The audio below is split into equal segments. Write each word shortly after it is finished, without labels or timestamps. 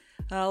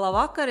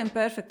Labvakar,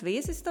 Imperfect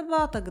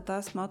viesistabā. Tagad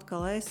esmu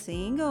atkal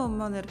Inga, un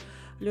man ir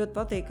ļoti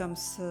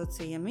patīkams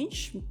ciemiņš.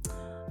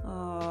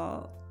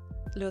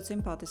 Ļoti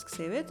simpātiska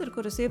sieviete, ar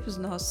kuras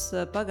iepazinos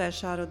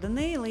pagājušā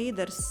rudenī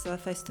līderes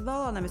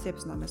festivālā. Mēs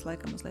iepazināmies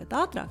laikam mazliet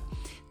ātrāk.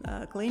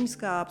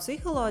 Klīniskā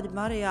psiholoģe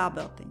Marija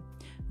Ābeltiņa.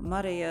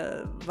 Marija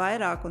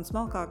vairāk un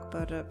smalkāk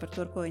par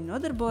to, ar ko viņa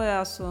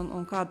nodarbojās,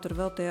 un kādu tur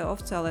vēl tie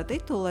oficiālie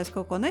tituli, lai es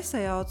kaut ko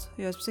nesajaucu,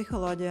 jo es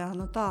psiholoģijā,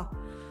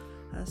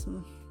 esmu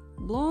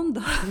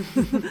blonda.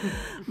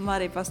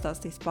 Marija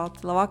pastāstīs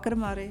pati. Labvakar,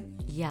 Marija.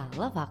 Jā,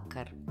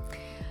 labvakar.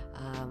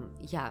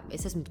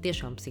 Es esmu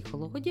tiešām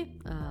psiholoģe,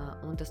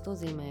 un tas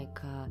nozīmē,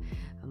 ka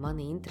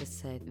mani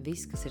interesē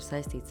viss, kas ir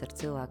saistīts ar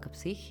cilvēka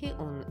psihi,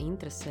 un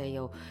interesē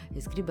jau,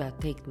 es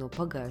gribētu teikt, no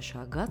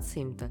pagājušā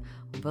gadsimta,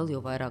 un vēl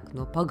jau vairāk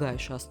no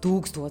pagājušās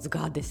 1000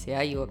 gades,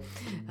 jo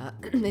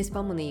es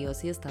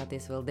pamanījos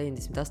iestāties vēl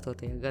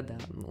 98. gadā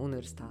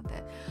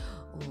universitātē.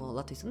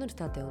 Latvijas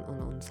universitātē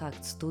un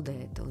sākt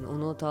studēt. Un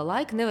no tā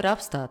laika nevar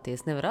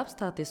apstāties,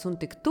 un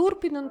tik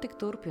turpina,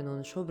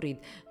 un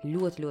šobrīd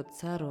ļoti, ļoti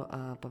ceru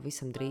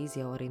pavisam drīz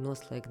jau arī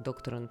noslēgt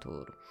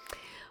doktorantūru.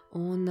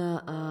 Un,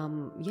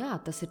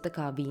 tas ir tā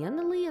kā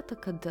viena lieta,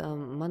 kad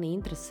mani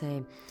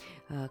interesē,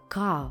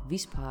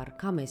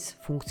 kā mēs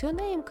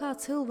funkcionējam kā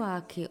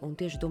cilvēki, un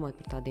tieši domājot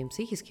par tādiem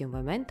psihiskiem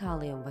vai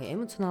mentāliem vai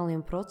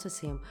emocionāliem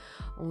procesiem.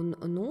 Un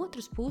no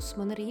otras puses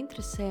man arī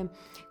interesē,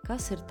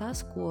 kas ir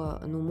tas, ko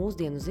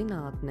mūsdienu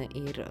zinātne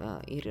ir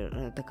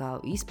tā kā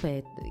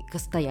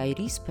kas tajā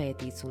ir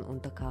izpētīts un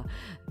tā kā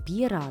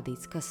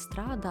pierādīts, kas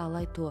strādā,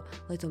 lai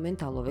to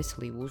mentālo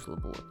veselību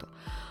uzlabotu.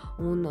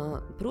 Un,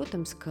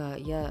 protams, ka,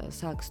 ja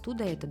sāk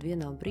studēt, tad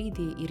vienā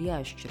brīdī ir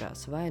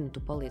jāizšķirās, vai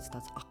tu paliec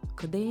tāds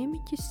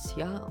akadēmiķis,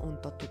 un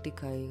tad tu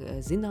tikai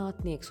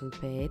zinātnieks un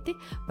pēti,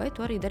 vai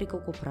tu arī dari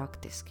kaut ko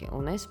praktiski.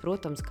 Un es,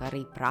 protams, ka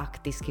arī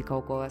praktiski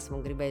kaut ko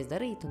esmu gribējis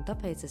darīt, un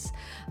tāpēc es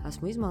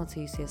esmu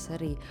izmācījusies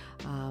arī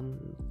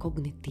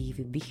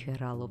kognitīvi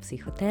behaviorālo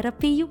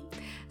psihoterapiju.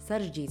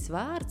 Sarežģīts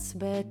vārds,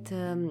 bet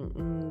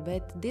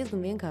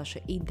diezgan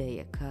vienkārša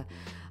ideja, ka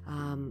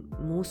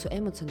mūsu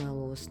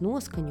emocionālos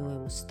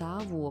noskaņojumus,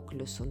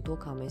 stāvokļus un to,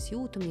 kā mēs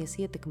jūtamies,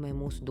 ietekmē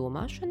mūsu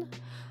domāšana,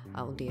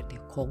 un tie ir tie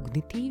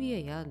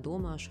kognitīvie,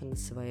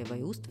 domāšanas vai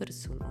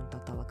uztveres un tā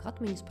tālāk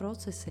atmiņas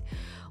procesi,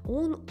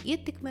 un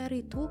ietekmē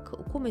arī to,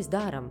 ko mēs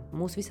darām,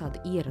 mūsu visādi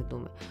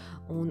ieradumi.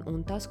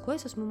 Un tas, ko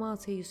es esmu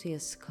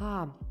mācījusies,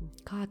 kā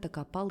tā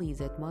kā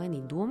palīdzēt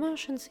mainīt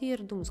domāšanas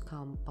ieradumus,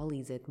 kā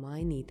palīdzēt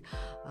mainīt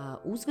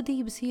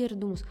uzvedības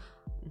ieradumus,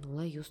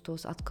 lai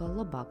justos atkal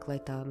labāk, lai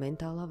tā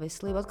mentālā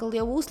veselība atkal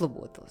jau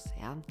uzlabotos.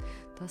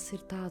 Tas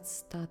ir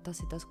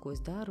tas, ko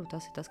es daru,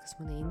 tas ir tas, kas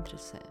mani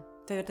interesē.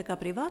 Tev ir tā kā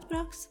privāta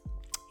prakse?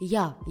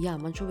 Jā,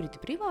 man šobrīd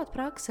ir privāta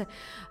prakse,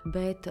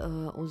 bet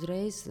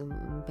uzreiz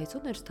pēc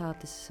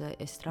universitātes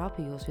es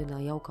trāpījos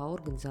vienā jaukā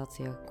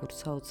organizācijā, kur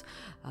sauc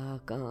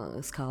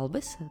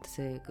Skalbes, tas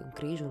ir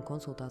krīžu un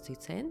konsultāciju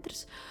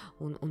centrs,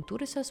 un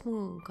tur es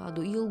esmu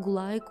kādu ilgu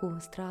laiku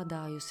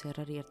strādājusi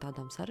arī ar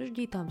tādām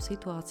sarežģītām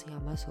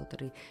situācijām, esot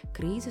arī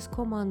krīzes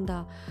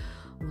komandā,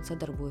 un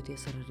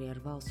sadarbojoties arī ar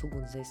valsts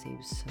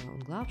ugunsdzēsības un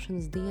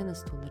glābšanas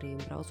dienestu, un arī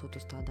braucot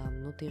uz tādām,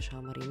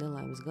 tiešām arī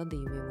nelaimes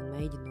gadījumiem un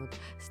mēģinot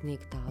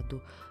sniegt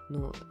tādu,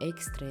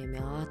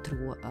 ekstrēmi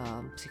ātro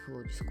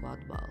psiholoģisko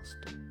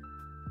atbalstu.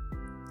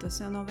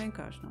 Tas jau nav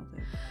vienkārši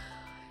notiek.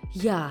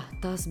 Jā,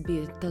 tas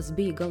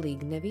bija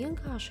galīgi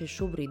nevienkārši. Es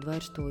šobrīd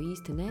vairs to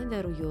īsti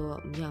nedaru, jo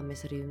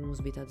mums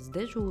bija tādas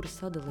dežūras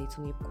sadalīts,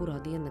 un jebkurā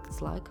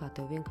diennakts laikā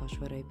tev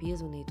vienkārši varēja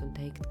piezvanīt un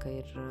teikt, ka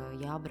ir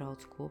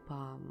jābrauc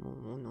kopā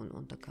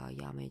un tā kā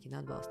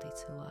jāmēģina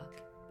atbalstīt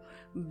cilvēki.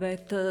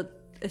 Bet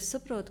es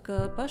saprotu,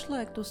 ka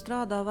pašlaik tu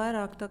strādā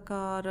vairāk tā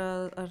kā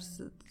ar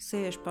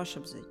sieviešu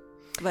pašapziņu.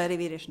 Vai arī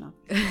vīrieši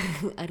nāk?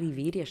 Arī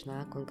vīrieši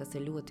nāk, un kas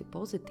ir ļoti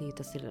pozitīvi,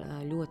 tas ir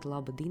ļoti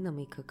laba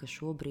dinamika, ka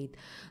šobrīd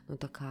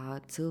tā kā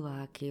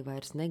cilvēki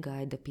vairs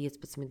negaida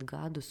 15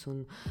 gadus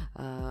un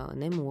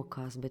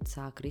nemokās, bet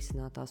sāk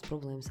risināt tās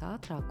problēmas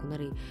ātrāk, un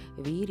arī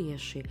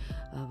vīrieši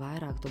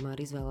vairāk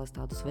tomēr izvēlās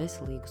tādus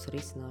veselīgus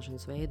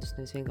risināšanas veidus,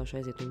 nevis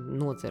vienkārši aiziet un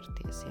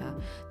nodzerties.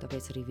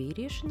 Tāpēc arī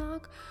vīrieši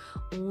nāk,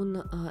 un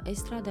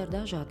es strādāju ar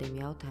dažādiem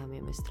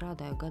jautājumiem. Es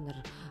strādāju gan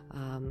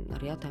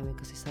ar jautājumiem,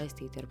 kas ir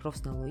saistīti ar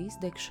profesionālo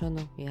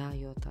izdegšanu,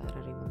 jo tā ir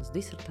arī manas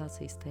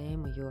disertācijas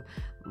tēma, jo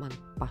man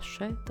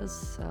pašai tas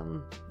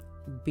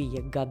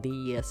bija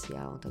gadījies,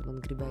 un tad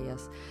man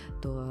gribējās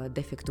to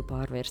defektu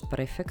pārvērst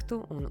par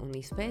efektu un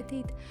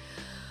izpētīt.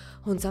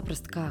 Un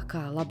saprast,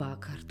 kā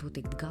labāk ar to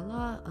tikt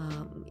galā.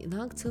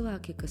 Nāk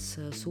cilvēki, kas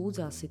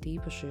sūdzās it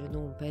īpaši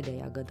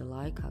pēdējā gada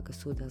laikā,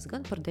 kas sūdzās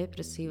gan par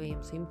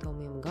depresīvajiem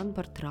simptomiem, gan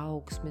par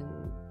trauksmi,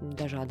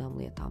 dažādām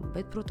lietām.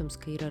 Bet, protams,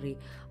 ka ir arī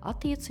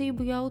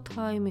attiecību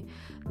jautājumi,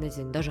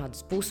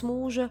 dažādas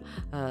pusmūža,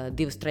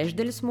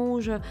 2/3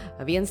 mūža,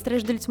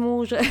 1/3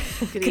 mūža,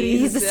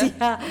 krīzes,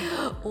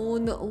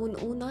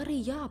 un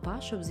arī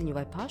pašapziņa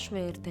vai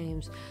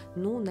pašvērtējums,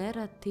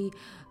 nereti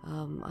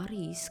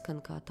arī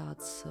izskan kā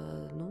tāds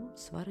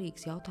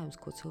svarīgs jautājums,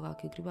 ko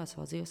cilvēki gribētu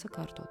savā dzīvē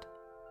sakārtot.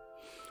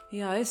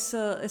 Jā, es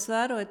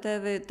vēroju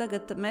tevi.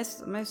 Tagad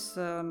mēs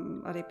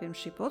arī pirms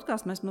šī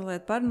podkāsta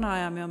mazliet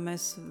parunājām, jo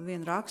mēs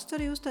vienu rakstu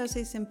arī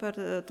uztaisīsim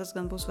tas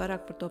gan būs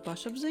vairāk par to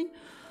pašapziņu.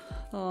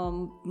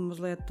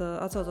 Mazliet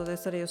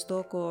atsaucoties arī uz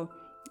to,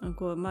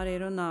 ko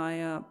Marija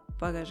runāja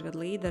pagājušajā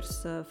gada Līderes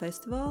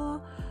festivālā.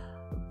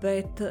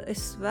 Bet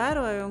es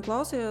vēroju un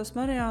klausījos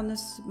Marijā, un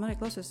es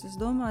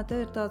domāju,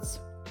 te ir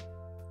tāds...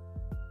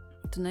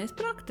 Tu neesi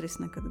par aktrisi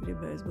nekad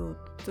gribējis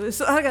būt. Tu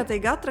esi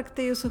ārkārtīgi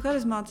atraktīvs un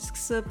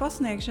harizmātisks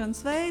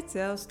pasniegšanas veids,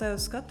 jā, uz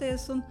tevi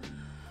skaties un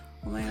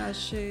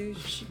vienkārši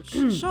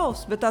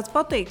šausmas, bet tāds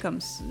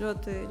patīkams,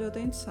 ļoti,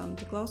 ļoti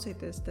interesanti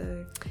klausīties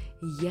tevi.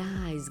 Jā,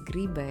 es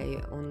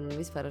gribēju, un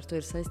vispār ar to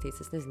ir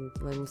saistīts, es nezinu,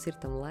 vai mums ir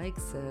tam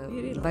laiks,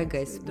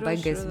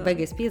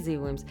 baigais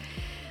piedzīvojums.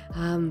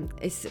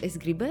 Es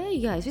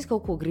gribēju, jā, es visu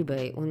kaut ko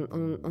gribēju,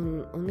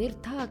 un ir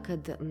tā, ka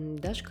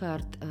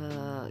dažkārt,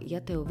 ja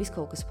tev viss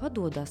kaut kas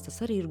padodās,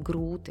 tas arī ir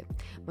grūti.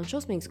 Man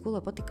šausmīgi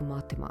skolā patika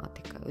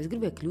matemātika. Es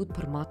gribēju kļūt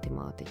par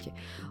matemātiķi,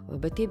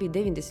 bet tie bija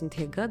 90.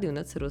 gadi, un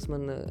es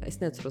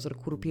neatceros, ar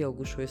kuru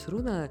pieaugušo es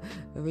runāju.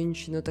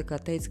 Viņš tā kā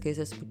teica, ka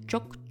es esmu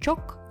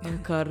čok,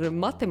 ka ar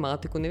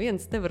matemātiku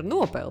neviens nevar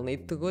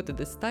nopelnīt. Ko tad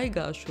es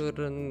staigāšu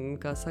ar,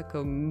 kā saka,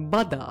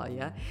 badā,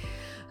 ja?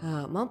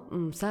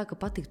 Man sāka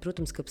patikt,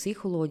 protams, ka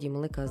psiholoģija,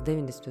 man liekas,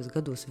 90.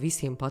 gados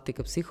visiem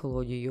patika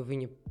psiholoģija, jo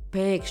viņa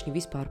pēkšņi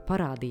vispār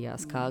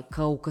parādījās kā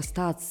kaut kas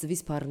tāds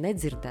vispār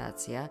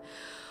nedzirdēts, ja?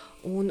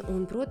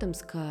 Un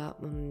protams,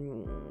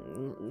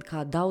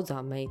 kā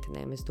daudzām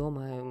meitenēm, es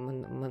domāju,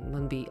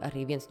 man bija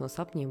arī viens no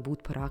sapņiem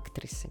būt par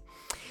aktrisi.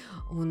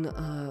 Un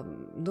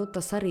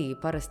tas arī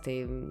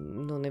parasti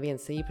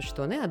neviens īpaši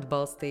to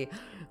neatbalstīja.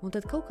 Un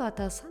tad kaut kā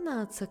tā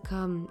sanāca,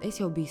 ka es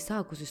jau biju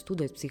sākusi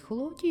studēt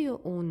psiholoģiju,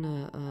 un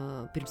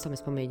pirms tam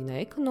es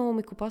pamēģināju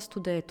ekonomiku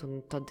pastudēt,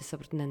 un tad es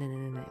sapratu, nē,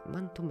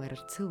 man tomēr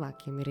ar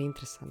cilvēkiem ir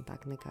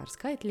interesantāk nekā ar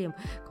skaitļiem,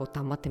 kaut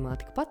tā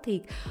matemātika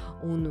patīk,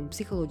 un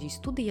psiholoģijas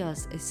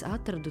studijās es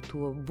atradu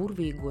to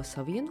burvīgo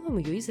savienojumu,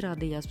 jo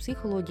izrādījās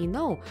psiholoģija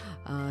nav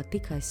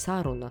tikai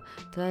saruna.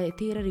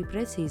 Tie ir arī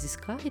precīzi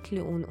skaitļi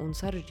un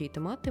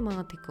sarežģīta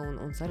matemātika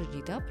un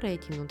sarežģīta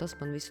aprēķina, un tas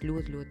man viss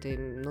ļoti, ļoti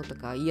tā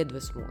kā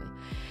iedvesmoja.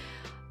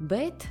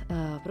 Bet,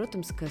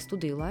 protams, ka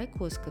studiju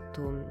laikos, kad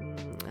tu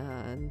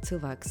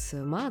cilvēks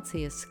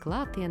mācies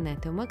klātienē,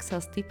 tev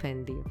maksā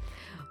stipendiju.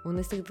 Un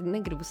es tagad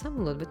negribu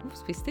samalot, bet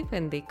mums bija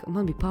stipendija,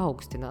 man bija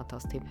paaugstinātā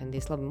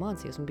stipendija, es labi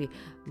mācījos, un bija,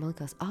 man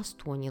liekas,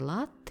 8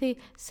 lati,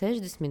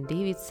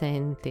 62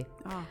 centi.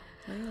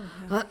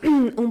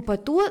 Un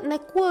par to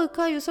neko,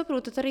 kā jūs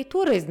saprotat, arī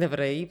toreiz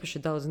nevarēja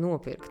īpaši daudz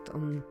nopirkt.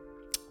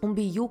 Un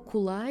bija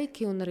juku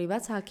laiki, un arī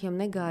vecākiem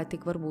negāja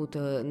tik varbūt,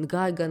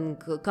 gāja gan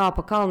kā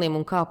pa kalniem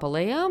un kā pa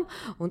lejām,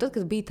 un tad,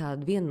 kad bija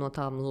tāda viena no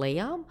tām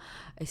lejām,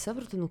 es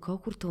sapratu,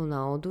 kaut kur to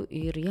naudu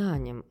ir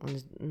jāņem. Un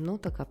es,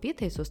 tā kā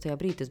pieteicos tajā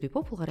brīdī, tas bija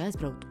populāri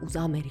aizbraukt uz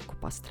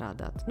Ameriku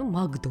pastrādāt,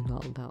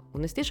 McDonaldā.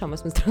 Un es tiešām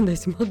esmu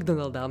strādājusi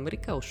McDonaldā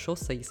Amerikā uz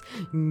šosejas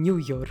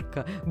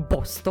Ņujorka,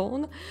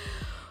 Bostona.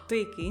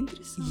 Tik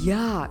interesanti.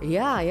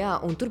 Jā,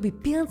 un tur bija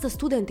pilns ar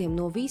studentiem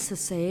no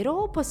visas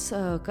Eiropas,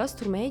 kas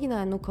tur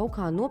mēģināja kaut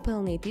kā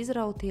nopelnīt,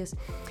 izrauties.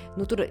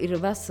 Tur ir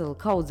vesela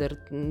kaudze ar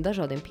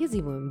dažādiem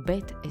piedzīvojumiem,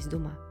 bet es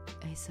domāju,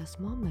 es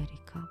esmu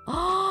Amerikā.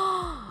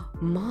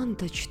 Man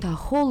taču tā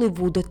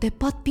Holivuda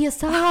tepat pie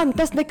sāna,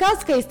 tas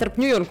nekas, ka es starp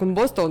Ņujorku un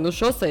Bostonu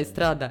šosei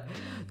strādāju.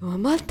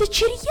 Man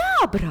taču ir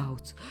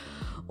jābrauc.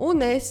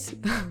 Un es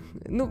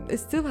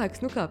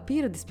cilvēks, kā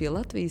pieradis pie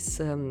Latvijas,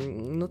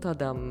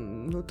 tādām,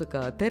 tā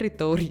kā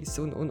teritorijas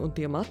un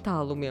tiem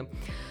attālumiem.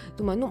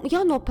 Domāju,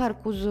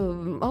 jānopērk uz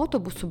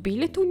autobusu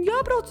biļeti un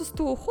jābrauc uz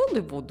to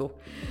Holivudu.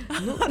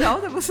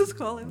 Autobusu uz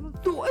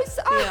Holivudu? Es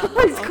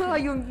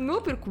aizgāju un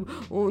nopirku,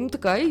 un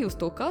tā kā eju uz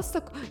to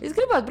kastaku, es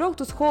gribētu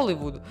braukt uz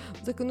Holivudu.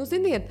 Saka,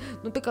 ziniet,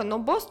 tā kā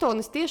no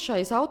Bostonas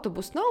tiešais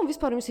autobus nav, un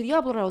vispār jums ir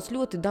jābrauc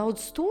ļoti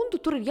daudz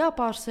stundu, tur ir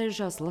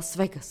jāpārsēžās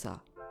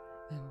Lasvegasā.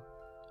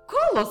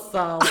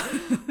 Kolosāli!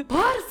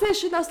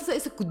 Pārsēšanās,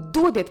 es saku,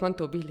 dodiet man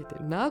to biļeti.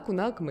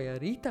 Nākamajā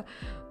rītā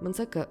man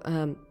saka,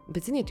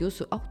 bet ziniet,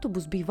 jūsu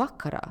autobus bija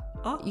vakarā,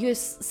 jo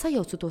es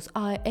sajaucu tos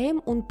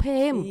AM un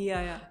PM.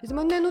 Jā. Es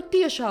domāju,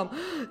 tiešām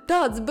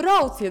tāds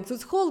brauciens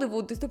uz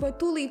Holivudu, es domāju,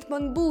 tūlīt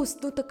man būs,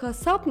 tā kā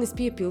sapnis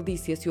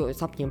piepildīsies, jo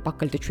sapņiem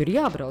pakaļ taču ir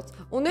jābrauc.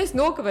 Un es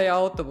nokavēju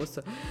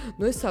autobusu.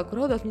 Es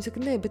sāku raudāt, viņi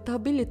saka, nē, bet tā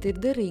biļete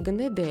ir derīga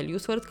nedēļa,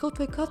 jūs varat kaut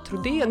vai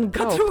katru dienu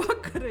braukt. Katru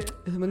vakaru.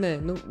 Es domāju,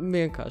 nē,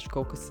 vienkārši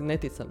kaut kas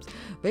neticams.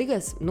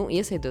 Beigās,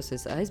 iesēdos,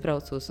 es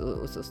aizbraucu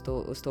uz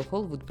to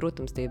Holivudu,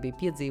 protams, tie bija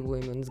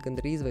piedzīvojumi, un es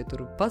gandrīz vai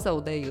tur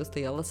pazaudējos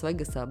tajā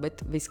Lasvegasā,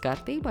 bet viss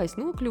kārtībā, es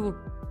nokļuvu,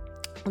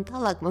 un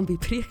tālāk man bija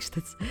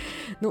priekšstats.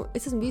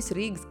 Es esmu bijusi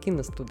Rīgas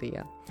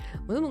kinostudijā,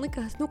 un man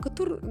likās, ka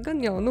tur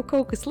gan jau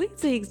kaut kas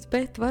līdzīgs,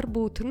 bet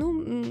varbūt,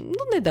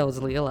 nedaudz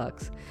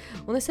lielāks.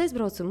 Un es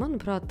aizbraucu, un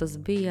manuprāt, tas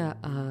bija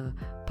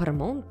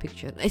Paramount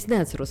Picture. Es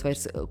neatceros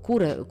vairs,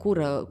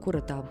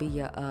 kura tā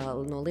bija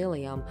no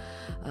lielajām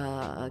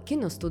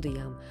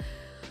kinostudijām.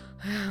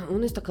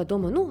 Un es tā kā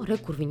domāju,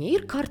 kur viņa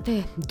ir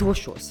kartē,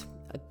 došos.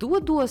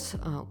 dodos,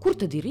 kur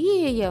tad ir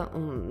ieeja,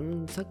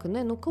 un saka,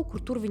 nē, nu kaut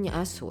kur tur viņa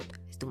esot.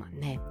 Es domāju,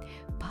 nē,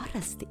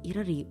 parasti ir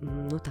arī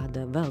tāda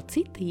vēl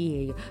cita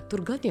ieeja, tur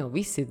gan jau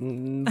visi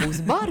būs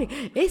bari,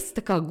 es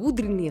tā kā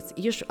gudriniec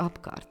iešu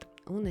apkārt.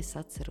 Un es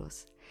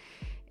atceros,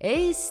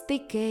 es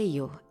tik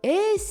eju,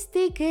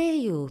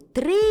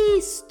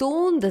 3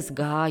 stundas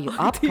gāju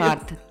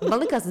apkārt.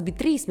 Man likās, tas bija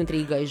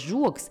 3-metrīgais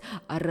žogs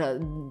ar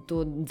to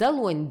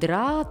dzeloņu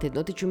drāti,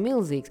 taču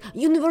milzīgs.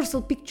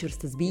 Universal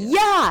Pictures tas bija,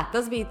 jā,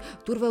 tas bija,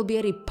 tur vēl bija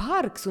arī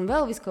parks un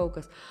vēl viss kaut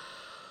kas.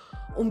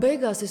 Un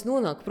beigās es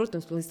nonāku,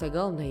 protams, līdz tā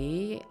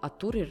galvenajai,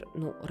 tur ir,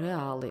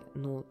 reāli,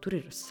 tur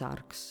ir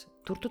sargs.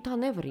 Tur tu tā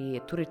nevar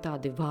iet, tur ir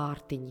tādi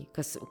vārtiņi,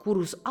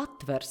 kurus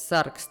atver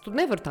sargs. Tu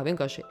nevar tā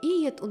vienkārši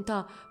iet un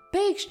tā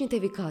pēkšņi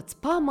tevi kāds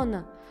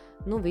pamana.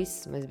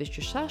 Viss, mēs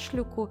bišķi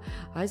šašļuku,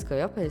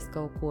 aizgāju apēst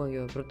kaut ko,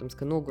 jo, protams,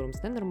 ka nogurums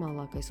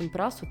nenormālākais. Un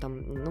prasu tam,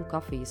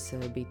 kafijas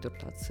bija tur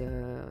tāds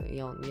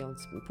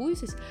jauns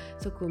puisis,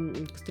 saku,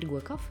 kas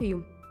tirgoja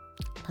kafiju,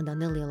 tādā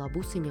nelielā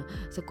busiņā.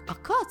 Saku,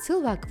 kā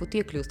cilvēki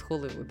iekļūst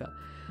Holivudā?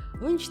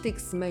 Viņš tik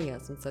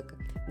smējās un saka,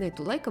 nē,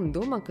 tu laikam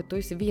domā, ka tu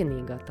esi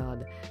vienīgā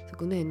tāda.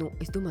 Saku, nē,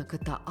 es domāju,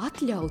 ka tā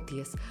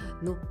atļauties,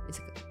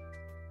 es saku,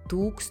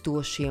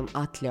 1000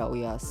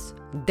 atļaujās,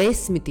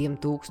 10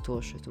 000.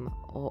 Es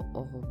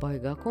domāju,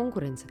 baigā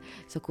konkurence.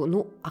 Saku,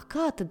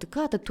 kā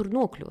tad tur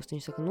nokļūst?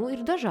 Viņš saka,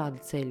 ir dažādi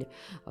ceļi.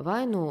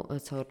 Vai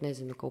caur,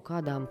 nezinu, kaut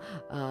kādām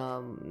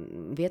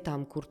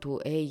vietām, kur tu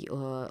ej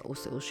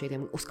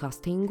uz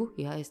castingu,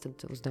 jā, es tad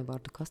uzdevu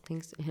vārdu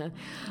castings, jā,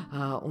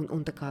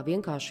 un tā kā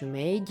vienkārši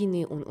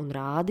mēģini un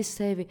rādi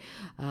sevi,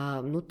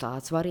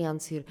 tāds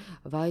variants ir,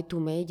 vai tu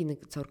mēģini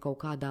caur kaut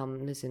kādām,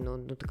 nezinu,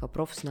 tā kā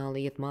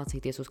profesionāli iet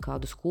mācīties uz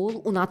kādu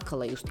skolu un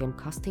atkal uz tiem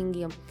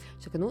castingiem.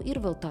 Saka, ir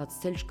vēl tāds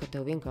ceļš, ka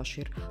tev vienkārši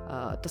ir,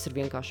 tas ir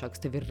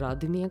vienkāršāks, tev ir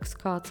radinieks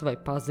kāds vai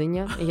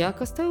paziņa, jā,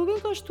 kas tev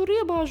vienkārši tur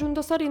iebāž un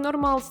tas arī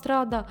normāli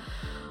strādā.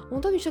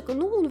 Un tad viņš saka,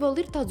 un vēl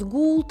ir tāds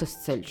gultas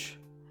ceļš.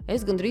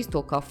 Es gandrīz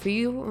to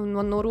kafiju un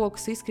man no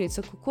rokas izkrīt,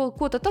 saku,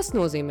 ko tad tas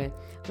nozīmē?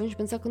 Un viņš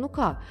man saka,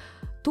 kā,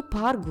 tu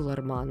pārguli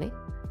ar mani?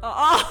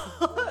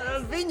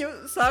 Ar viņu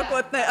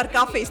sākotnē, ar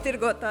kafijas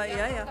tirgotāju,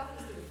 jā.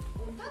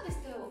 Un tad es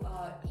tev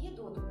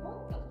iedodu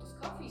kontaktus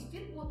kafijas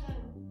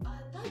tirgotāju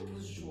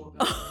taipus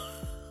žogā.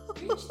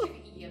 Viņš tevi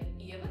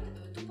ieved,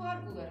 tu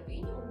pārguli ar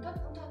viņu un tā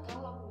tālāk.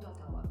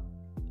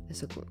 Es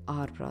saku,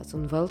 ārprāts,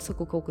 un vēl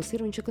saku, kaut kas ir.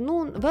 Viņš saka,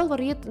 vēl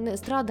var iet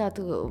strādāt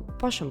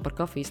pašam par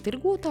kafijas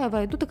tirgotāju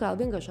vai, tā kā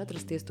vienkārši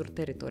atrasties tur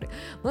teritoriju.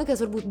 Man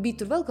liekas, varbūt bija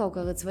tur vēl kaut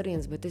kāds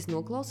variants, bet es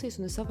noklausījos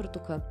un es sapratu,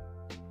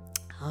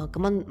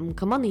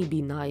 ka manī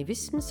bija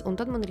naivisms, un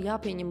tad man ir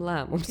jāpieņem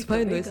lēmums.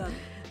 Vai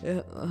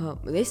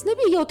es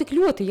nebiju jau tik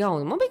ļoti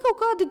jauna, man bija kaut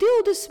kādi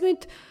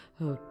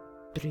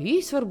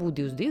 23, varbūt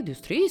 22,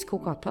 23,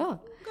 kaut kā tā.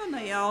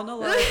 Gana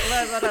jauna, lai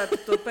varētu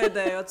to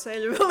pēdējo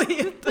ceļu vēl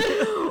iet.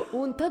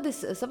 Un tad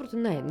es sapratu,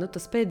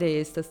 tas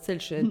pēdējais tas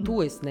ceļš, to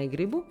es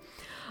negribu.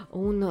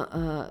 Un,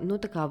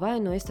 tā kā vai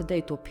es tad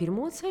eju to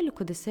pirmo ceļu,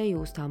 kad es eju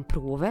uz tām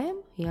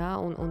provēm, jā,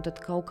 un tad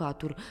kaut kā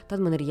tur,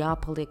 tad man ir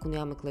jāpaliek un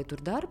jāmeklē tur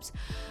darbs,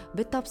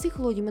 bet tā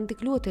psiholoģija man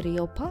tik ļoti arī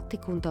jau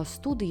patika un tās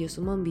studijas,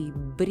 un man bija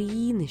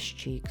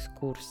brīnišķīgs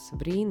kurs,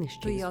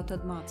 brīnišķīgs. Tu jau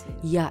tad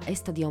mācījies? Jā,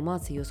 es tad jau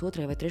mācījos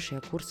 2. vai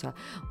 3. kursā,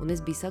 un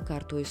es biju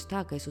sakārtojusi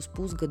tā, ka es uz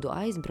pusgadu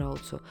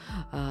aizbraucu,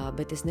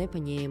 bet es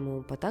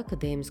nepaņēmu pat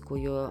akadēmisko,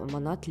 jo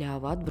man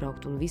atļāva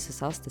atbraukt un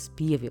visas astes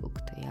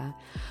pievilkt, jā.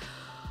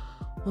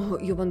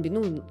 Jo man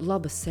bija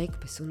labas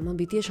sekmes, un man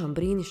bija tiešām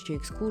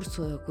brīnišķīgs kurs,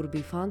 kur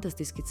bija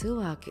fantastiski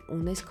cilvēki,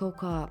 un es kaut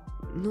kā,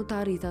 tā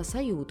arī tā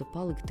sajūta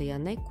palika tajā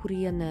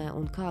nekurienē,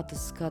 un kā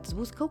tas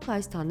būs, kaut kā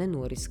es tā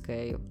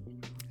nenoriskēju.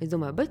 Es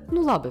domāju, bet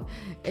labi,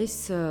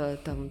 es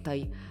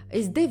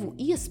devu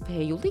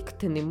iespēju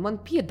liktenim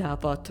man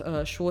piedāvāt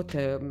šo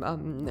te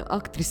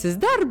aktrises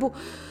darbu,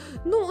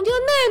 ja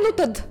nē,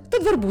 tad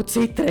varbūt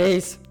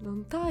citreiz.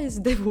 Un tā es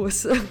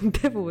devos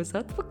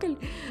atpakaļ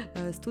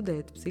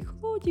studēt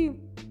psiholoģiju,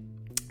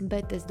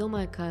 bet es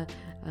domāju, ka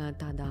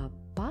tādā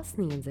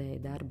pasniedzēja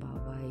darbā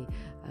vai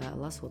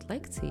lasot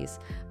lekcijas,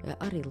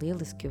 arī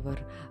lieliski var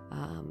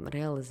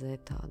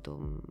realizēt tādu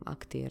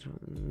aktieru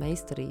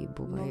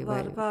meistarību.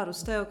 Var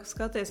uz tevi, kas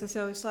skaties, es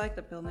jau visu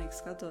laiku pilnīgi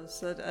skatos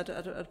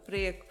ar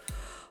prieku,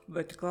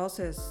 bet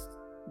klausies,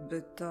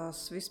 bet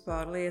tās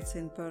vispār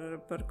liecina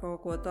par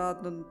kaut ko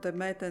tādu, te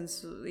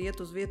meitenes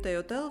iet uz vietējo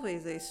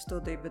televīzijas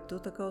studiju, bet tu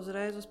tā kā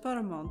uzreiz uz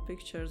Paramount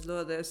Pictures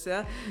dodies, ja?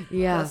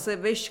 Jā. Tas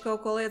višķi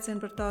kaut ko liecina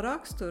par tā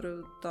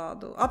raksturu,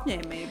 tādu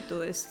apņēmību, tu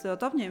esi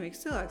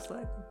apņēmīgs cilvēks,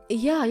 laikam.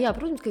 Jā,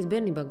 protams, ka es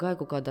bērnībā gāju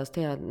kaut kādās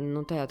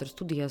teātra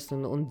studijās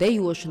un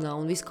dejošanā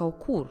un visu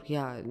kaut kur,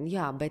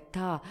 jā, bet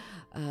tā,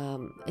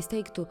 es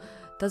teiktu,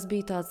 tas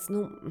bija tāds,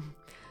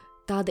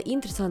 tāda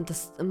interesanta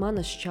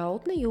mana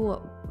šķautne, jo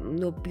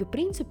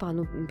principā,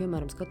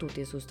 piemēram,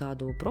 skatoties uz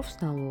tādu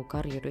profesionālo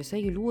karjeru, es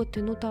eju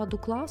ļoti, tādu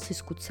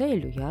klasisku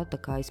ceļu, jā, tā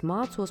kā es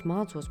mācos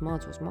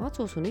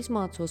un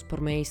izmācos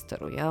par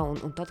meistaru, jā,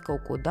 un tad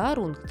kaut ko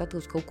daru, un tad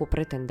uz kaut ko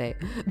pretendēju.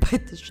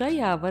 Bet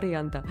šajā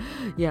variantā,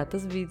 jā,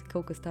 tas bija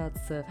kaut kas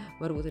tāds,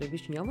 varbūt arī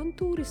bišķiņ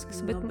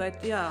avantūrisks.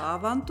 Bet jā,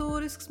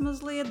 avantūrisks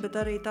mazliet, bet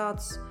arī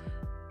tāds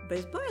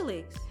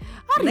bezbailīgs.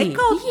 Arī,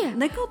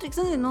 nekautrīgs,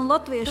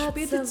 latviešu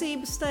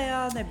pieticības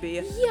tajā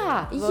nebija.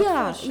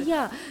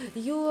 Jā,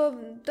 jo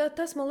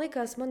tas, man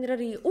liekas, man ir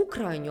arī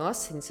ukraiņu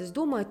asins. Es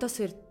domāju, tas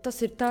ir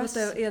tas. Tu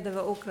tev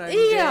iedeva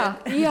ukraiņu.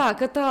 Jā,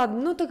 ka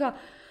tāda, tā kā,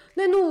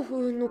 kad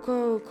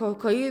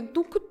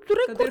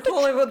ir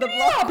Holivuda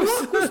blakus.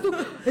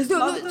 Es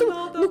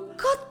domāju,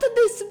 kad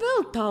tad es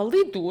vēl tā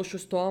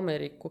lidošu uz to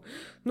Ameriku?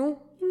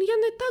 Ja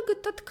ne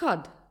tagad, tad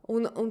kad?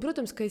 Un,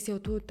 protams, ka es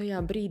jau tajā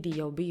brīdī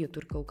jau biju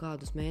tur kaut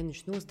kādus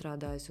mēnešus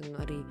nostrādājis un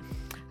arī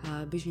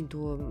bišķiņ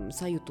to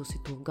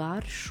sajutusi to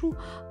garšu,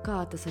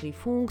 kā tas arī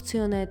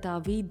funkcionē tā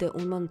vide,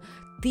 un man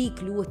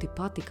tik ļoti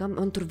patika,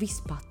 man tur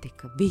viss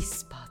patika.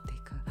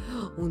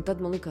 Un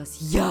tad man likās,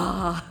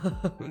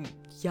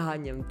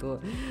 jāņem to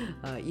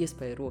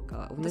iespēju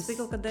rokā. Un tas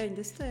bija kaut kā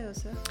 90.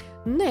 Ja?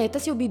 Nē,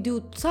 tas jau bija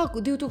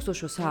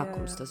 2000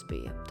 sākums. Tas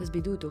bija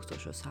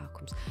 2000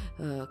 sākums.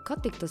 Kad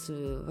tik tas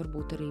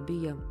varbūt arī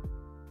bija,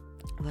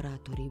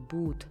 varētu arī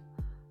būt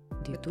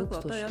 2000.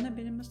 Bet tā jau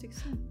nebija nemaz tik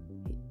sen.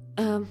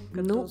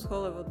 Kad tu uz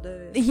Holivudu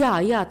devies.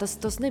 Jā,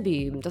 tas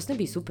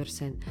nebija super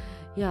sen.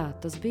 Jā,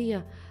 tas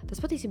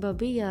patiesībā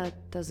bija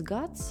tas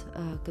gads,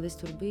 kad es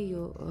tur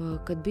biju,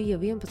 kad bija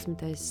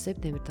 11.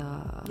 septembrī.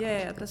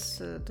 Jā,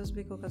 tas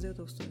bija kaut kāds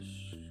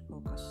 2000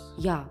 kaut kas.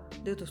 Jā.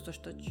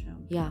 2000 taču.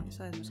 Jā.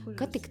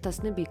 Kad tik tas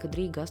nebija, kad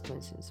Rīga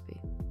 800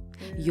 bija.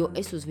 Jo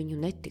es uz viņu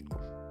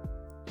netiku.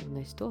 Un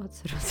es to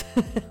atceros.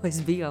 Es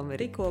biju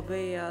Amerikā. Tikko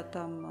bija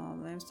tam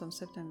 11.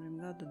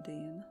 septembrim gada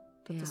diena.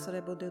 Tad tas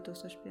varēja būt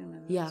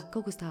 2001. Jā,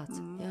 kaut kas tāds.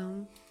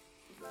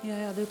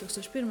 Jā,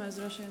 2001.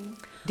 droši vien.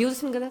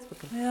 20 gadu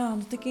atpakaļ. Jā,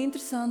 tik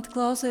interesanti,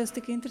 klausies,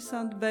 tik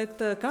interesanti.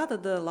 Bet kā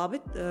tad,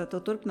 labi,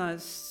 tu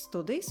turpināji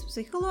studijas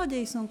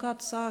psiholoģijas un kā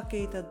tu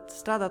sāki tad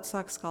strādāt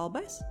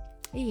Skalbēs?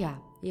 Jā,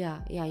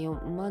 jo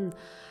man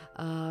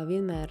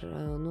vienmēr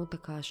tā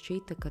kā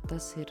šķita,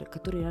 ka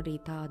tur ir arī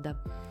tāda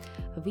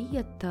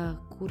vieta,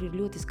 kur ir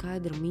ļoti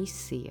skaidra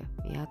misija.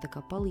 Jā, tā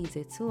kā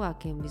palīdzēt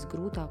cilvēkiem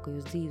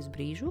visgrūtākajos dzīves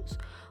brīžos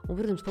un,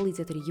 protams,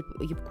 palīdzēt arī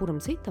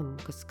jebkuram citam,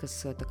 kas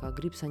tā kā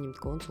grib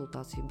saņemt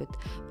konsultāciju, bet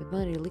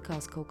man arī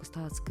likās kaut kas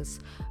tāds, kas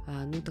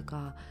tā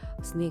kā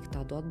sniegt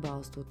tādu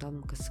atbalstu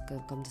tam,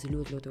 kam tas ir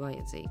ļoti, ļoti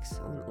vajadzīgs.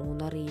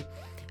 Un arī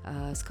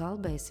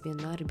Skalbēs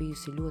vienmēr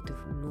bijusi ļoti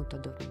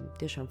tāda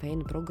tiešām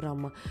feina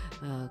programma,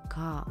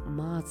 kā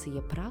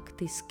mācīja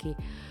praktiski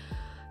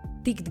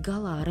tikt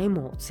galā ar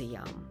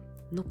emocijām.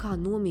 Kā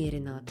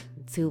nomierināt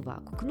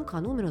cilvēku,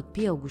 kā nomierināt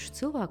pieaugušu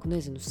cilvēku,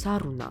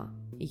 sarunā.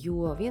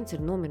 Jo viens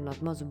ir nomierināt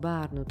mazu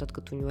bērnu, tad,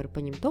 kad viņu var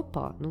paņemt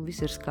topā,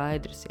 viss ir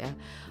skaidrs, jā.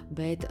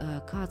 Bet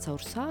kā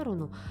caur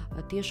sarunu,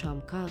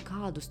 tiešām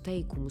kādus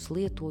teikumus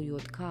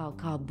lietojot,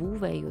 kā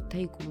būvējot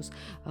teikumus,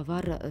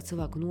 var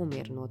cilvēku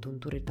nomierinot, un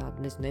tur ir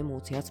tāda,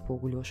 emocija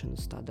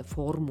atspoguļošanas, tāda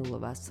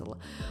formula vesela.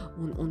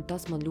 Un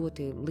tas man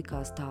ļoti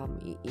likās tā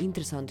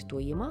interesanti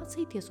to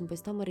iemācīties, un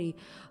pēc tam arī,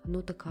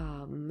 tā kā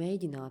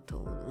mēģināt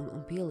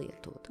un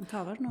pielietot.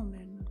 Kā var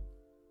nomierināt?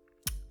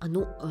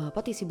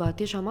 Patiesībā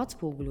tiešām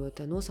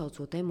atspoguļot,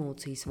 nosaucot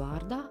emocijas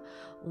vārdā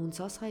un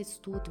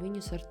sasaistot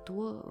viņus ar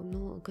to,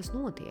 kas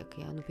notiek.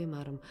 Jā.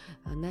 Piemēram,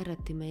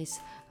 nereti mēs,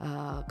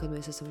 kad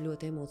mēs esam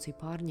ļoti emociju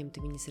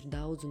pārņemti, viņas ir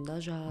daudz un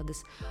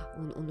dažādas,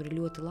 un ir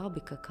ļoti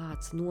labi, ka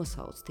kāds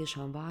nosauc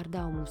tiešām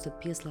vārdā, un mums tad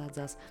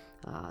pieslēdzās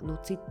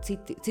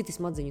citi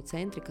smadzeņu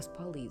centri, kas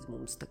palīdz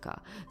mums tā kā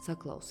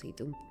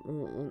saklausīt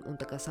un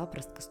tā kā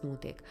saprast, kas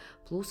notiek.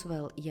 Plus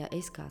vēl, ja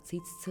es kā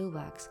cits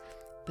cilvēks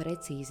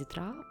precīzi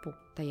trāpu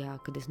tajā,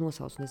 kad es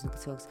nosaucu, ka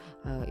cilvēks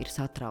ir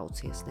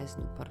satraucies,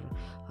 par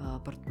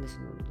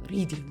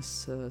rītdienas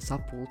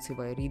sapulci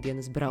vai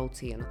rītdienas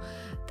braucienu,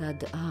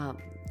 tad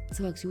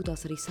cilvēks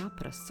jūtās arī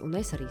saprasts, un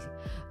es arī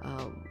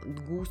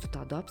gūstu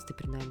tādu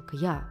apstiprinājumu, ka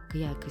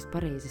es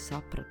pareizi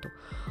sapratu,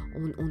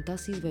 un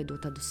tas izveido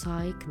tādu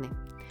saikni.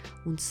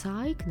 Un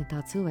saikne, tā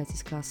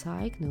cilvēciskā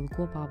saikne un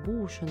kopā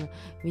būšana,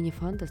 viņa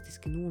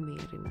fantastiski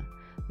nomierina.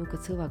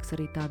 Kad cilvēks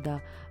arī tādā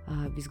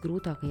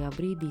visgrūtākajā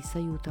brīdī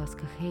sajūtās,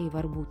 ka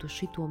varbūt uz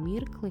šito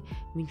mirkli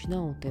viņš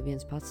nav te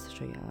viens pats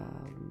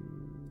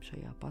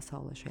šajā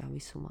pasaulē, šajā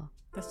visumā.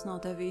 Kas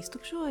nav tevi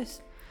iztukšojis?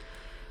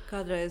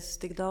 Kādreiz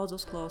tik daudz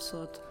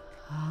uzklausot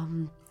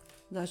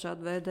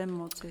dažādu veidu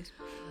emocijas?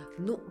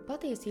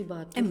 Patiesībā...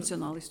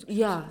 Emocionāli iztukšojis.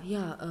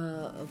 Jā,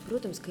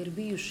 protams, ka ir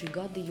bijuši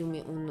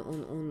gadījumi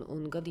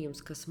un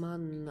gadījums, kas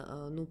man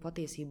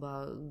patiesībā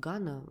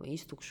gana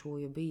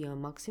iztukšoja, bija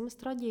Maksimas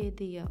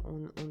traģēdija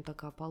un tā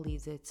kā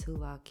palīdzēt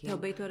cilvēkiem. Jau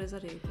bija toreiz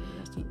arī?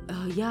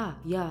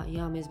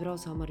 Jā, mēs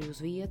braucām arī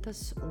uz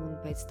vietas un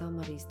pēc tam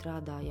arī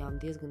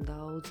strādājām diezgan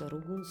daudz ar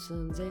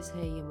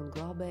ugunsdzēsējiem un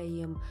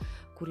glābējiem,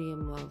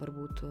 kuriem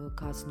varbūt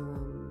kāds no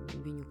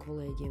viņu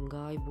kolēģiem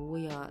gāja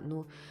bojā,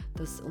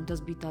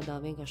 tas bija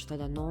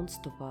tādā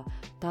non-stopā.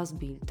 Tas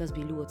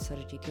bija ļoti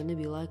sarežģīti, jo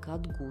nebija laika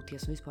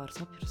atgūties un vispār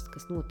saprast,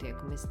 kas notiek.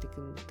 Mēs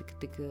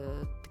tik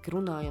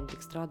runājam,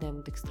 tik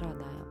strādājam.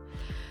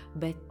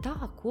 Bet tā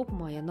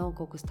kopumā, ja nav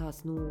kaut kas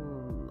tāds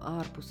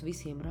ārpus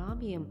visiem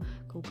rāmjiem,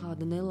 kaut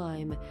kāda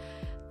nelaime,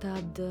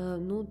 tad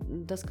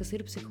tas, kas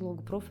ir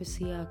psihologu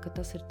profesijā, ka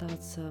tas ir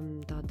tādas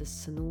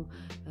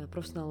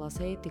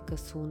profesionālās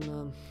ētikas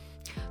un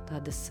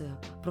tādas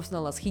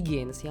profesionālās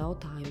higienas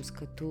jautājums,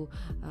 ka tu,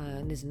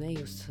 ej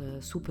uz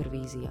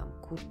supervīzijām,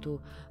 kur tu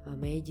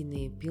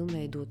mēģini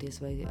pilnveidoties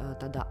vai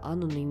tādā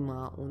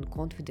anonimā un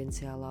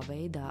konfidenciālā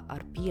veidā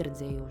ar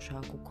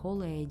pieredzējošāku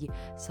kolēģi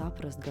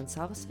saprast gan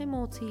savas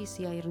emocijas,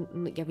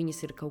 ja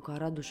viņas ir kaut kā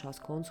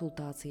radušās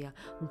konsultācijā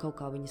un kaut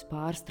kā viņas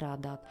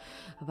pārstrādāt,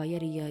 vai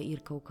arī, ja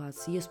ir kaut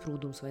kāds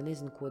iesprūdums vai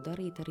nezinu, ko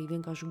darīt, arī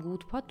vienkārši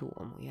gūt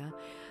padomu, ja?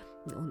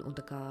 Un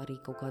tā kā arī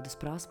kaut kādas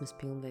prasmes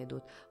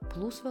pilnveidot.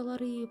 Plus vēl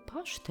arī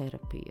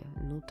pašterapija.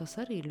 Tas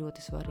arī ir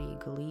ļoti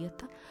svarīga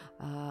lieta,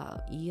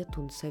 iet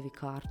un sevi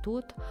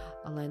kārtot,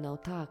 lai nav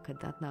tā,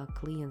 kad atnāk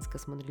klients,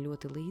 kas man ir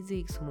ļoti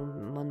līdzīgs, un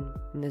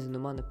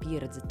mana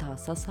pieredze tā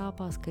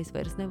sasāpās, ka es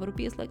vairs nevaru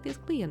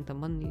pieslēgties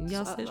klientam. Man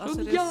jāsēž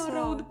un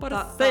jārauda par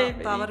sevi.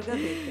 Tā var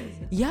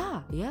gadīties.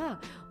 Jā.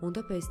 Un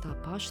tāpēc tā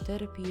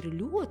pašterapija ir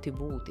ļoti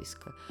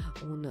būtiska.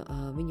 Un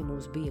viņa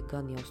mums bija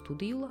gan jau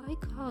studiju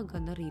laikā,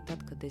 gan arī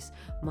tad, kad es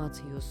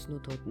mācījos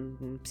to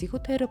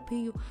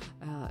psihoterapiju.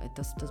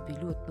 Tas bija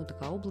ļoti tā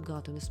kā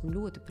obligāti, un esmu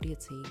ļoti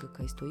priecīga,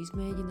 ka es to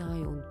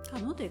izmēģināju.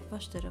 Kā notiek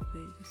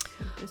pašterapija?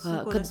 Es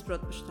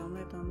nesaprotu par šitām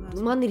lietām.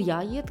 Man ir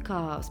jāiet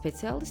kā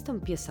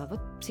speciālistam pie sava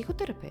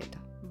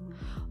psihoterapeita.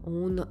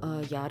 Un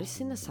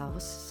jārisina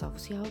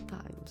savus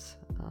jautājumus.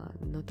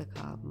 Tā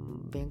kā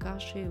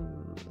vienkārši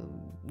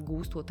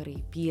gūstot arī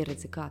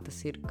pieredzi, kā tas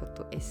ir, ka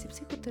tu esi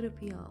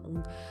psihoterapijā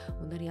un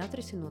arī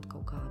atrisinot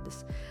kaut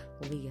kādas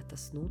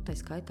lietas. Tā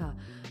skaitā,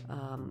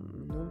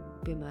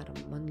 piemēram,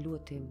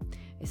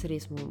 es arī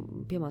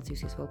esmu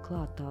piemācījusies vēl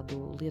klāt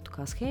tādu lietu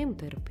kā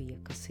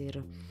schēmoterapija, kas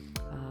ir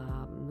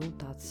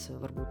tāds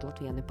varbūt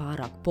Latvijā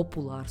nepārāk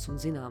populārs un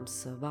zināms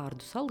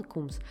vārdu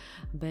salikums,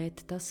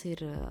 bet tas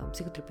ir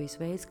psihoterapijas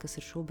veids, kas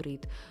ir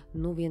šobrīd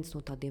viens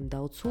no tādiem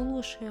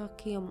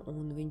daudzsološākiem,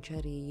 un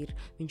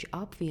viņš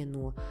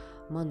apvieno,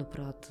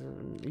 manuprāt,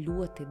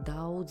 ļoti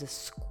daudzas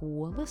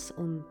skolas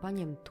un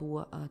paņem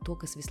to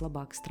kas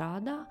vislabāk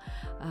strādā,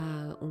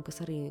 un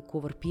kas arī,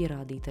 ko var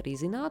pierādīt arī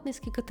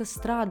zinātniski, ka tas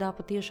strādā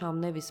patiešām,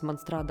 nevis man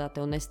strādā,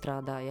 tev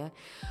nestrādā, ja?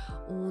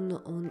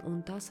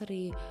 Un tas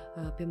arī,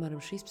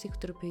 piemēram, šīs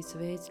psihoterapijas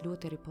veids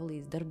ļoti arī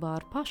palīdz darbā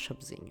ar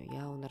pašapziņu,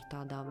 ja? Un ar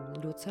tādām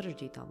ļoti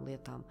sarežģītām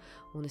lietām.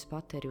 Un es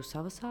pati arī uz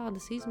savas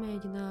ādas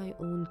izmēģināju,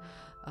 un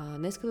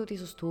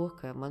neskatoties uz to,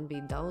 ka man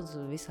bija daudz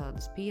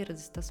visādas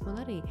pieredzes, tas man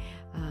arī,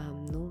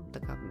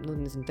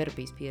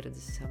 terapijas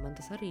pieredzes, man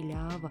tas arī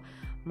ļāva,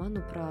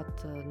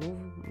 manuprāt,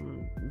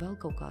 vēl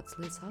kaut kādas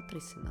lietas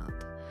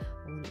atrisināt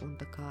un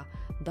tā kā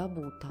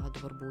dabūt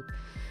tādu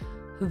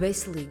varbūt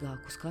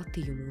veselīgāku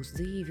skatījumu uz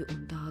dzīvi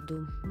un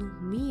tādu,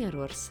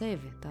 mieru ar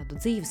sevi,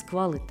 tādu dzīves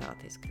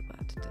kvalitāti, es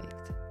gribētu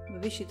teikt.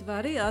 Vai šit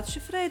var arī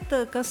atšifrēt,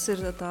 kas ir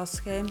tā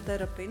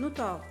schēmoterapija?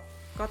 Tā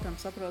katram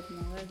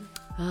saprotamā veidā.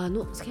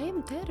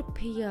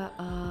 Schēmoterapija,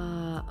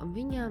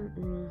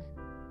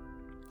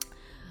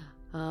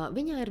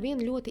 viņā ir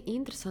viena ļoti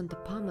interesanta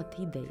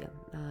pamatideja.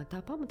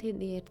 Tā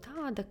pamatideja ir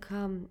tāda,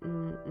 ka,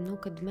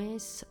 kad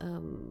mēs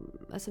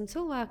esam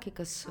cilvēki,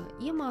 kas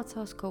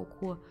iemācās kaut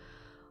ko,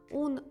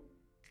 un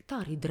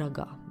tā arī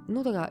dragā.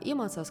 Tā kā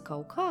iemācās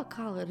kaut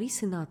kā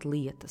risināt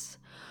lietas.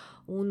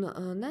 Un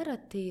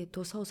nereti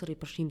to sauc arī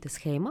par šīm te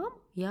schēmām,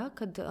 ja,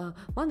 kad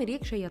man ir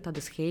iekšējā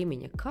tāda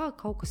schēmiņa, kā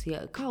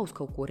uz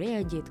kaut ko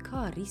reaģēt,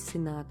 kā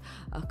risināt,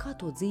 kā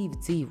to dzīvi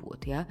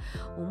dzīvot. Ja.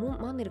 Un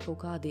man ir kaut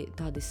kādi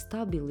tādi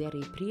stabili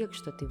arī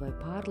priekšstati vai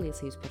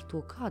pārliecības par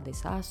to, kāda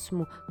es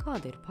esmu,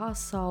 kāda ir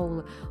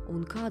pasaule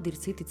un kādi ir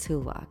citi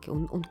cilvēki.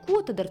 Un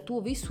ko tad ar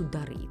to visu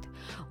darīt?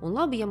 Un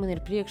labi, ja man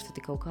ir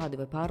priekšstati kaut kādi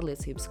vai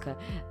pārliecības, ka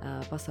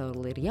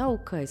pasaule ir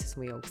jauka, es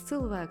esmu jauks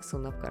cilvēks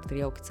un apkārt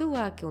ir jauki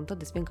cilvēki, un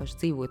tad es vienkārši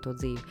dzīvoju to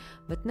dzīvi.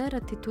 Bet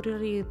nereti tur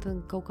arī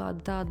kaut kāda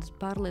tādas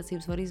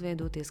pārliecības var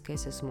izveidoties, ka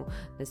es esmu,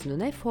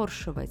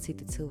 neforša vai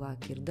citi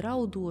cilvēki ir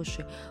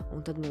draudoši,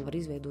 un tad man var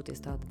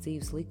izveidoties tādi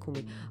dzīves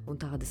likumi un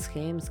tādas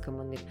schēmas, ka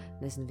man ir,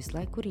 visu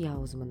laiku ir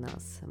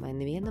jāuzmanās, vai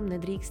nevienam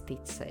nedrīkst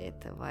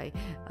ticēt, vai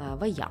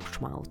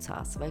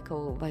jāšmaucās,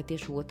 vai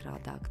tieši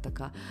otrādāk, tā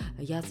kā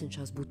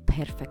jācenšas būt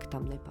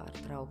perfektam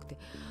nepārtraukti.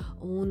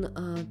 Un,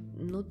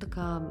 tā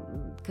kā,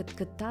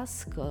 kad tas,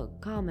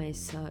 kā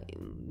mēs,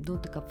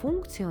 tā kā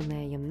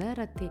funkcionējam,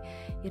 nereti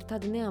ir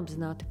tādi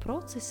neapzināti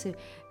procesi,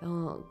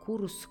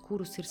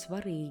 kurus ir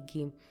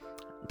svarīgi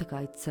tā kā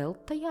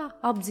celt tajā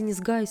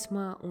apziņas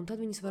gaismā, un tad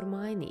viņas var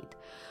mainīt.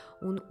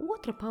 Un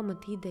otra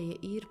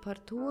pamatīdeja ir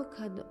par to,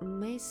 ka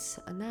mēs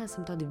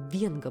neesam tādi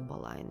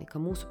viengabalaini,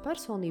 ka mūsu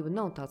personība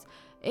nav tāds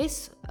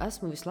es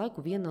esmu visu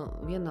laiku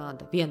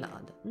vienāda.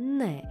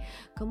 Nē,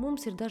 ka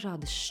mums ir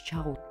dažādas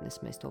šķautnes,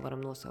 mēs to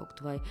varam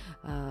nosaukt, vai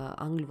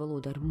angļu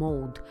valodā ir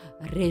mode,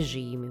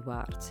 režīmi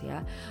vārds,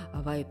 ja?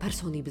 Vai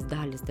personības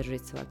daļas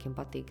dažreiz cilvēkiem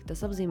patīk.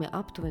 Tas apzīmē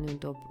aptuveni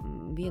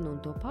vienu un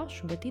to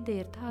pašu, bet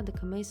ideja ir tāda,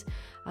 ka mēs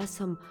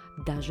esam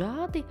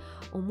dažādi,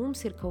 un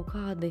mums ir kaut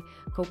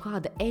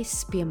kāda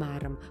es,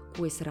 piemēram,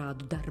 ko es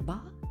rādu darbā,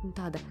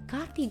 tāda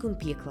kārtīga un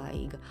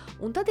pieklājīga.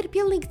 Un tad ir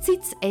pilnīgi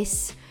cits es,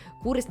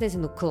 kur es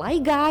nezinu,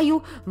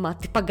 klaigāju,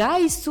 mati pa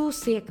gaisu,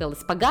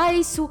 siekalis pa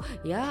gaisu,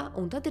 ja?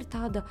 Un tad ir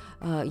tāda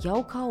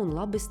jaukā un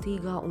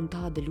labestīgā un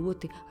tāda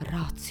ļoti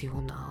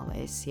racionāla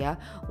es, ja?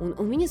 Un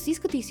viņas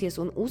izskatīsies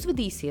un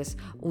uzvedīsies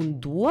un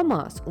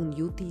domās un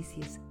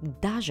jutīsies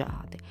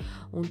dažādi.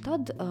 Un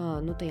tad,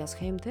 tajā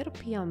schēma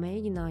terapijā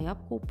mēģināja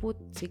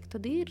apkopot, cik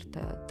tad ir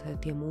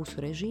tie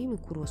mūsu režīmi,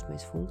 kuros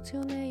mēs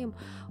funkcionējam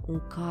un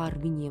kā ar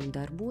viņiem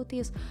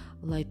darboties,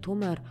 lai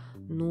tomēr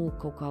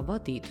kaut kā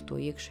vadītu to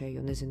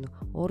iekšējo, nezinu,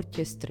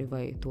 orķestri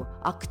vai to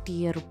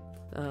aktieru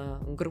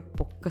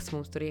grupu, kas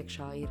mums tur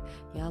iekšā ir,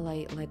 jā,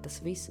 lai tas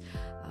viss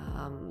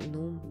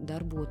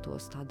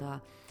darbotos tādā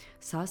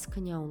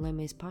saskaņā un lai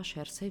mēs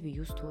paši ar sevi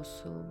justos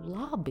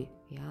labi,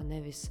 jā,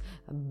 nevis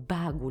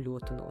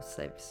bēguļotu no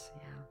sevis.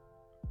 Jā,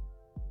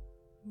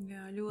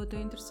 jā, ļoti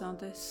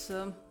interesanti.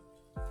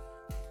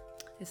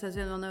 Es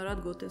aizvien vēl nevaru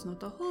atgūties no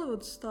tā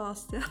Holivudas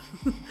stāsta,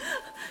 ja?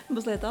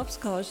 Mazliet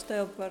apskaužu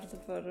tev par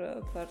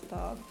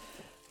tādu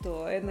to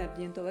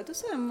enerģiju un to. Vai tu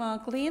saviem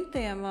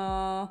klientiem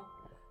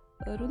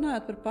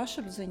runājot par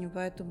pašapziņu,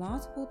 vai tu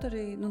māci būt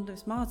arī,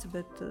 nevis māci,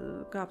 bet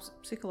kā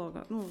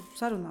psihologā,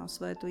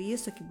 sarunās, vai tu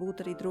iesaki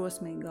būt arī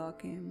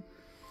drosmīgākiem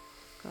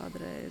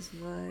kādreiz,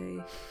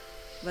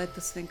 vai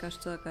tas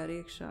vienkārši cilvēkā ir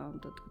iekšā, un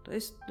tad, kad tu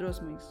esi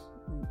drosmīgs,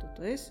 un tad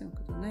tu esi, un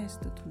kad tu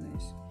neesi, tad tu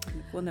neesi.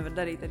 Ko nevar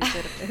darīt arī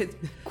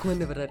terapeiti? Ko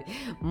nevar darīt?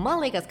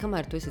 Man liekas,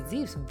 kamēr tu esi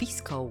dzīves,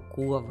 viss kaut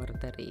ko var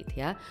darīt,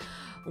 ja?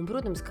 Un,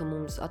 protams, ka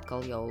mums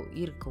atkal jau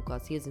ir kaut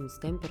kāds iedzimis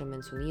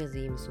temperaments un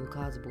iezīmes, un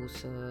kāds būs,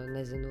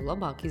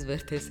 labāk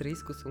izvērties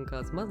riskus, un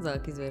kāds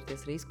mazāk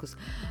izvērties riskus,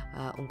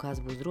 un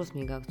kāds būs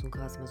drosmīgāks, un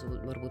kāds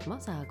varbūt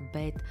mazāk,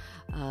 bet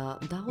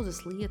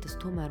daudzas lietas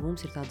tomēr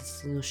mums ir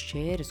tādas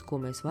šķēres,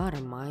 ko mēs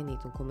varam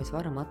mainīt, un ko mēs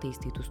varam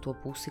attīstīt uz to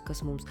pusi,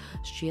 kas mums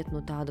šķiet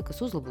tāda,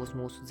 kas uzlabos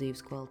mūsu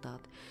dzīves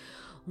kvalitāti.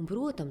 Un,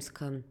 protams,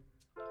 ka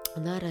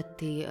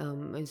nereti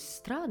es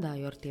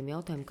strādāju ar tiem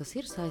jautājumiem, kas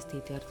ir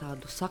saistīti ar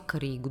tādu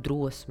sakarīgu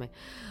drosmi,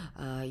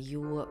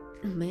 jo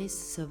mēs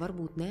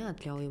varbūt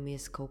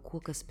neatļaujamies kaut ko,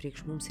 kas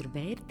priekš mums ir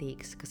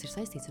vērtīgs, kas ir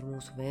saistīts ar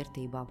mūsu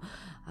vērtībām,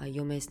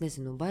 jo mēs,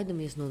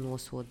 baidamies no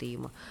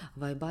nosodījuma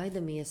vai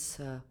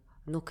baidamies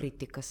no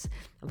kritikas,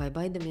 vai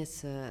baidamies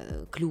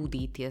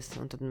kļūdīties,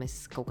 un tad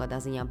mēs kaut kādā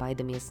ziņā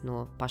baidamies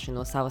paši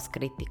no savas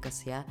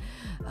kritikas, ja?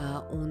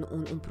 Un,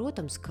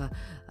 protams, ka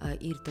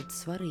ir tad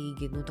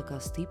svarīgi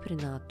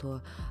stiprināt to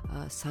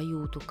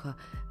sajūtu, ka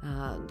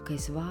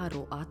es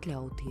varu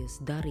atļauties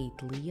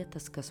darīt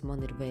lietas, kas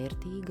man ir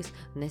vērtīgas,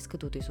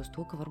 neskatoties uz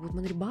to, ka varbūt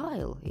man ir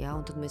bail, ja?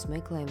 Un tad mēs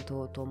meklējam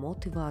to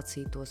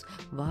motivāciju, tos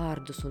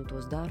vārdus un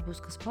tos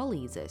darbus, kas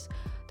palīdzēs.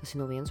 Tas ir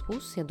no vienas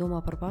puses, ja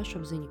domā par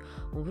pašapziņu.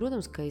 Un,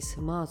 protams, ka es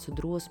mācu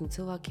drosmi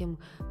cilvēkiem,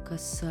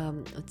 kas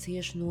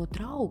cieš no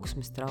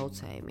trauksmes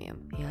traucējumiem.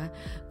 Ja?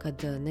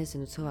 Kad,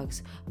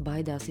 cilvēks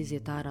baidās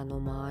iziet ārā no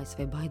mājas,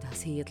 vai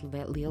baidās iet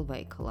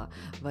lielveikalā,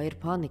 vai ir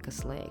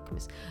panikas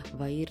lēkmes,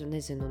 vai ir,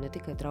 ne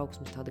tikai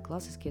trauksmes tādi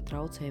klasiskie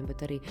traucējumi,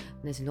 bet arī,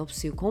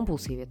 obsesīvi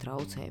kompulsīvie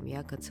traucējumi,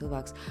 ja? Kad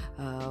cilvēks,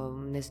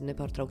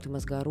 nepārtraukti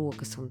mazgā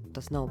rokas, un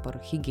tas nav par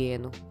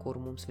higienu,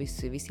 kuru mums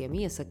visiem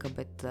iesaka,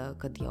 bet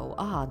kad jau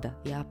āda,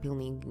 ja?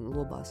 Pilnīgi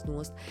lobās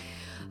nost,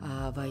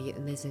 vai,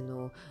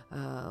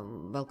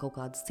 vēl kaut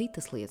kādas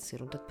citas lietas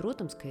ir. Un tad,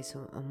 protams, ka es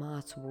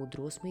mācu būt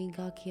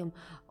drosmīgākiem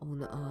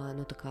un,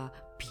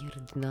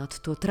 pieredzināt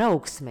to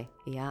trauksmi,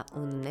 ja?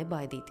 Un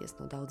nebaidīties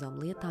no daudzām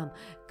lietām,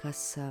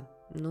 kas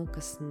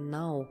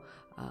nav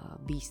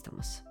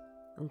bīstamas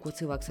un ko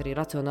cilvēks arī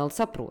racionāli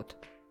saprot.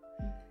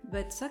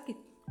 Bet saki,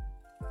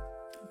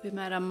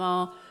 piemēram,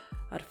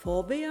 ar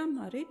fobijām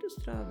arī tu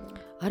strādā?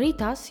 Arī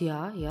tas, jā.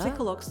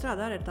 Psihologs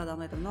strādā arī ar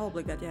tādām lietām, nav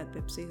obligāti jāiet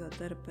pie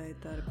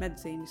psihoterapeita ar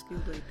medicīnisku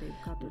izglītību,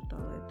 kā tur tā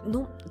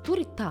lieta?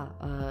 Tur ir tā,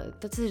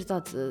 tas ir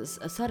tāds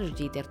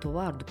sarežģīti ar to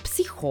vārdu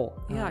psiho.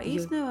 Jā,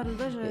 īsti nevar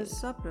dažreiz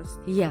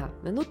saprast. Jā,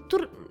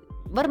 tur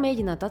var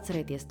mēģināt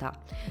atcerēties tā.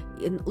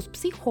 Uz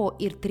psiho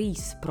ir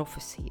 3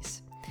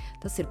 profesijas.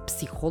 Tas ir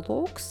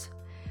psihologs,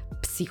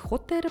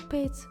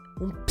 psihoterapeits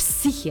un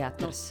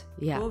psihiatrs.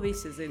 Jā. To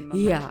visi zina.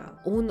 Jā,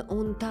 un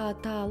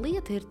tā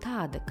lieta ir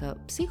tāda, ka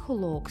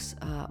psihologs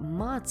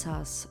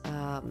mācās,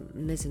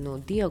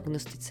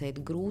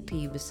 diagnosticēt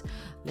grūtības,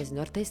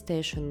 ar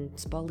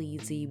testēšanas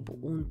palīdzību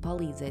un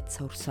palīdzēt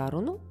caur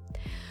sarunu.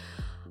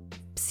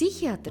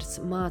 Psihiatrs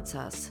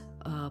mācās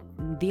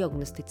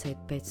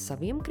diagnosticēt pēc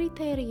saviem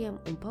kritērijiem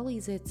un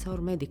palīdzēt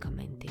caur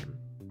medikamentiem.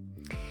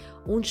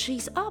 Un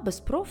šīs abas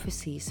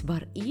profesijas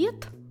var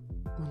iet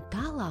un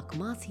tālāk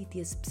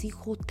mācīties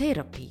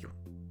psihoterapiju.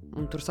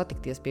 un tur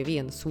satikties pie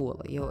viena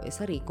sola, jo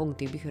es arī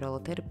kognitīvu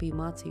behaviorālo terapiju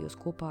mācījos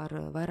kopā ar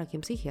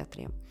vairākiem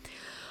psihiatriem.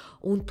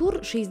 Un tur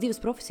šīs divas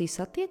profesijas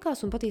satiekās,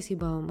 un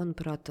patiesībā,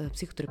 manuprāt,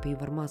 psihoterapiju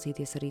var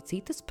mācīties arī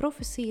citas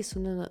profesijas,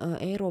 un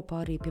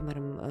Eiropā arī,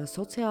 piemēram,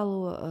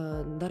 sociālo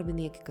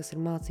darbinieki, kas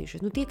ir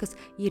mācījušies, tie, kas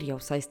ir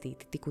jau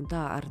saistīti tik un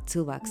tā ar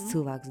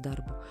cilvēks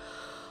darbu.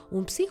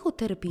 Un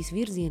psihoterapijas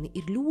virzieni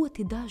ir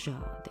ļoti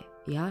dažādi.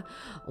 Ja?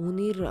 Un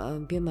ir,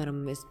 piemēram,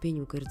 es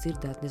pieņemu, ka ir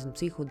dzirdēts,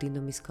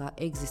 psihodinamiskā,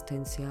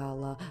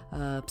 eksistenciālā,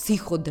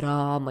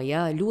 psihodrāma,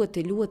 ja?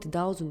 Ļoti, ļoti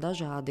daudz un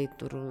dažādi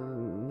tur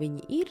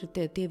viņi ir,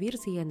 tie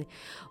virzieni,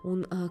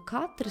 un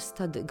katrs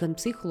tad, gan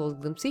psihologs,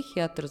 gan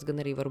psihiatrs,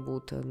 gan arī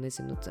varbūt,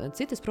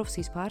 citas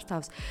profesijas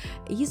pārstāvs,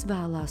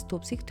 izvēlās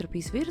to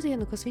psihoterapijas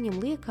virzienu, kas viņam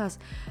liekas,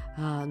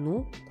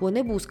 ko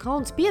nebūs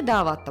kauns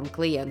piedāvāt tam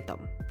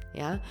klientam.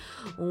 Ja?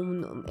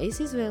 Un es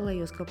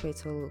izvēlējos,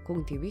 kāpēc vēl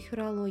kognitīvu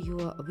behaviorālo,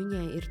 jo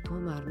viņai ir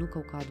tomēr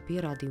kaut kāda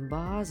pierādījuma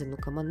bāze,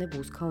 ka man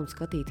nebūs kauns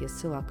skatīties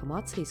cilvēkam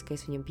acīs, ka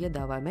es viņam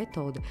piedāvāju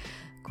metodi,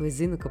 ko es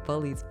zinu, ka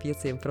palīdz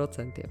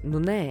 5%.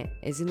 Nē,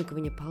 es zinu, ka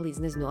viņa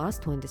palīdz,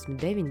 80,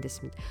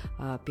 90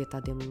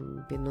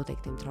 pie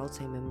noteiktiem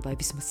traucējumiem, vai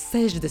vismaz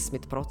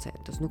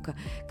 60%.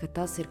 Ka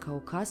tas ir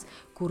kaut kas,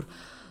 kur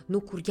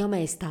ja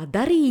mēs tā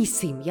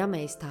darīsim, ja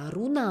mēs tā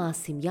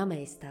runāsim, ja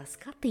mēs tā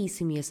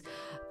skatīsimies,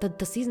 tad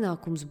tas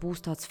iznākums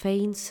būs tāds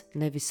feins,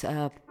 nevis,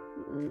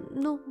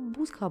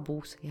 būs kā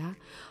būs, ja?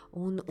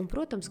 Un,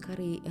 protams, ka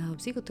arī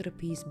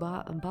psihoterapijas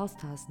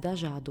balstās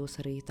dažādos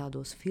arī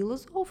tādos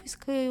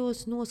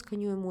filozofiskajos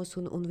noskaņojumos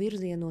un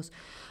virzienos,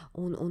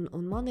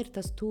 un man ir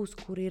tas tūs,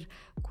 kur ir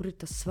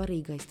tas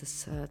svarīgais, tas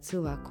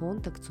cilvēku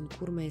kontakts, un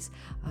kur mēs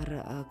ar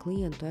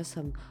klientu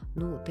esam,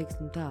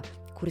 teiksim tā,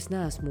 kur es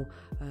neesmu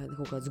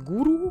kaut kāds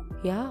guru,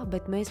 ja,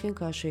 bet mēs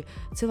vienkārši,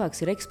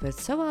 cilvēks ir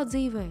eksperts savā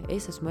dzīvē,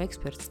 es esmu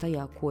eksperts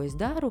tajā, ko es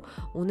daru,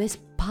 un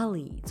es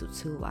palīdzu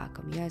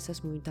cilvēkam, ja, es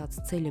esmu tāds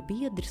ceļa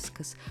biedrs,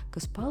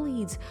 kas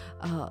palīdz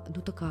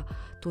tā kā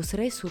tos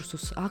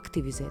resursus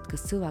aktivizēt,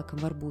 kas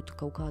cilvēkam varbūt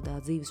kaut kādā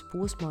dzīves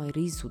posmā ir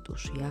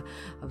izzuduši, ja,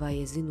 vai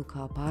es zinu,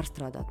 kā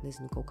pārstrādāt,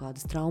 kaut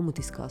kādas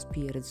traumatiskās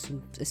pieredzes,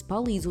 un es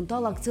palīdzu, un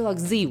tālāk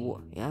cilvēks dzīvo,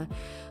 ja.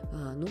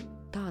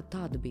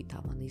 Tāda bija tā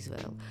mana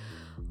izvēle.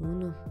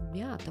 Un,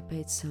 jā,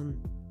 tāpēc,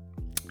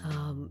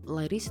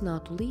 lai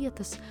risinātu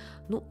lietas,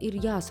 ir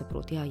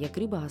jāsaprot, ja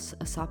gribās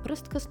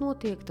saprast, kas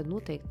notiek, tad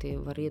noteikti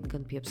var iet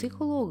gan pie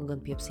psihologa,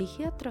 gan pie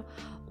psihiatra,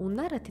 un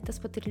nereti tas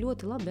pat ir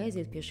ļoti labi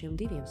aiziet pie šiem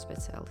diviem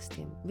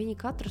speciālistiem. Viņi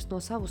katrs no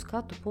savu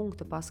skatu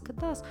punkta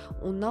paskatās,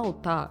 un nav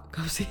tā,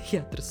 ka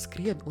psihiatrs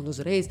skrien un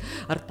uzreiz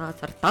ar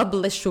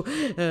tablešu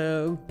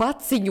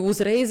paciņu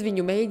uzreiz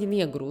viņu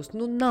mēģina iegrūst.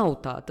 Nav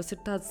tā, tas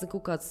ir tāds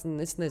kaut kāds,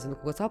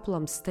 kaut kāds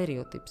aplams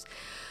stereotips.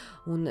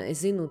 Un es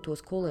zinu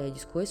tos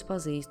kolēģis, ko es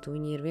pazīstu,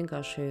 viņi ir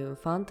vienkārši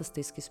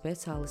fantastiski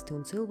speciālisti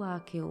un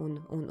cilvēki,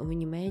 un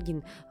viņi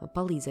mēģina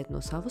palīdzēt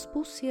no savas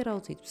puses,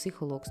 ieraudzīt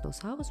psihologs no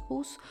savas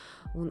puses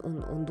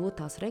un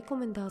dot tās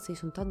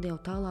rekomendācijas, un tad jau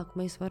tālāk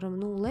mēs varam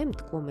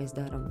lemt, ko mēs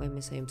darām. Vai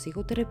mēs ejam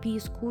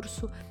psihoterapijas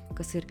kursu,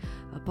 kas ir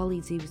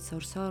palīdzības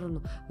caur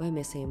sarunu, vai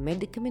mēs ejam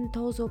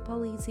medikamentozo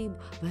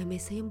palīdzību, vai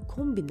mēs ejam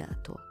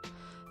kombinēto.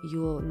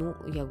 Jo,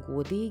 ja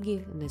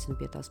godīgi,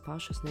 pie tās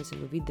pašas,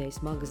 vidēji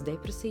smagas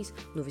depresijas,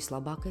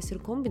 vislabākais ir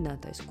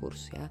kombinētais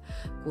kurs, ja,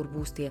 kur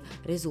būs tie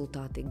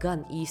rezultāti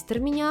gan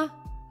īstermiņā,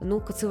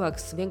 ka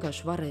cilvēks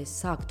vienkārši varēs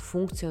sākt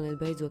funkcionēt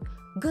beidzot,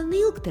 gan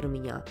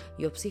ilgtermiņā,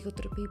 jo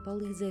psihoterapija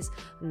palīdzēs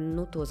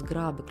tos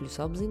grābekļus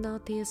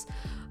apzināties,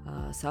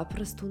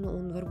 saprast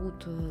un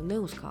varbūt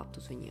neuzkāpt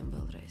uz viņiem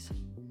vēlreiz.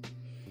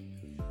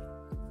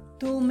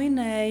 Tu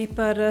minēji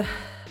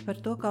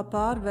par to, kā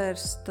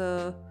pārvērst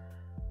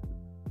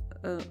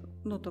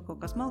tu kaut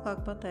kā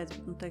smalkāk pateici,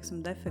 teiksim,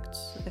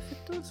 defektus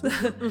efektos.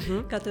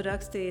 Kā tu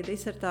rakstīji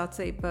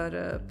disertāciju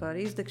par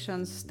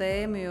izdegšanas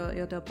tēmu,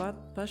 jo tev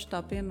paši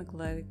tā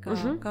piemeklēja,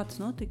 kā tas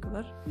notika,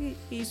 var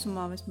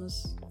īsumā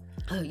vismaz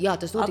Jā,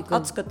 tas notika,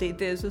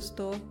 atskatīties uz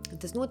to.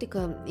 Tas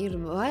notika, ir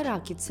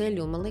vairāki ceļi,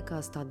 un man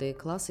likās tādi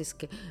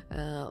klasiski.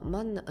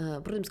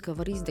 Protams, ka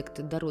var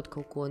izdegt darot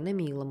kaut ko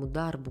nemīlamu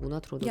darbu un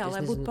atrodoties. Jā,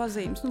 lai būtu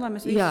pazīmes, lai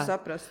mēs visi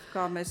saprastu,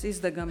 kā mēs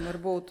izdegam,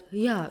 varbūt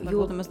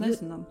mēs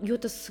nezinām. Jo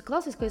tas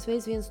klasiskais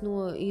veids viens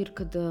ir,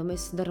 kad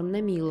mēs daram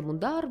nemīlamu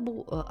darbu,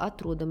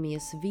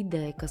 atrodamies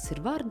vidē, kas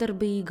ir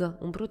vārdarbīga,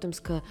 un, protams,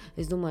 ka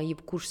es domāju,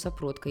 jebkurš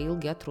saprot, ka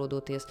ilgi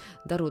atrodoties,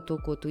 darot to,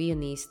 ko tu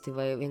ienīsti,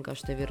 vai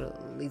vienkārši tev ir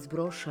līdz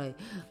brošai,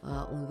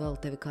 un vēl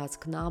tevi kāds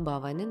knābā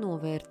vai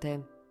nenovērtē,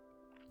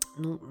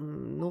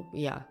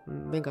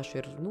 vienkārši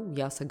ir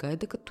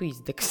jāsagaida, ka tu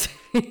izdegsi.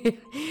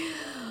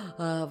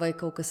 Vai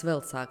kaut kas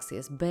vēl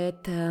sāksies.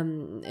 Bet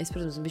es,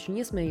 protams, bišķiņ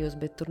iesmējos,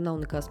 bet tur nav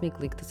nekā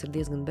smieklīgi, tas ir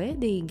diezgan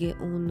bēdīgi,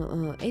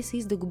 un es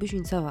izdegu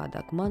bišķiņ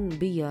savādāk. Man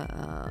bija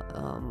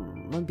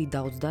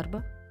daudz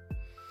darba,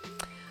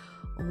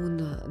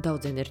 un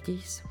daudz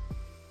enerģijas,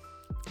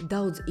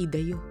 daudz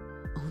ideju,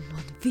 un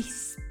man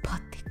viss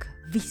patika.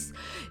 viss.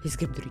 Es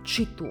gribu darīt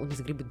šito, un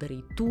es gribu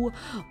darīt to,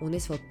 un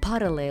es vēl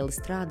paralēli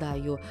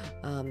strādāju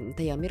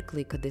tajā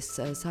mirklī, kad es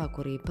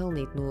sāku arī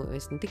pelnīt,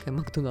 es ne tikai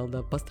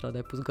McDonaldā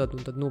pastrādāju pusgadu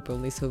un tad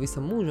nopelnīju sev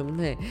visam mūžam,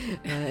 nē.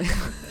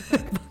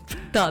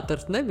 Tā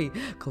tas nebija,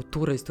 kaut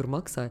toreiz tur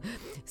maksāja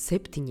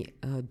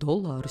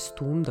 $7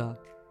 stundā.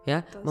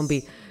 Ja? Man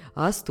bija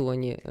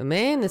 8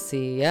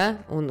 mēnesī, ja?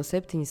 Un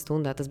 7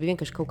 stundā. Tas bija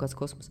vienkārši kaut kāds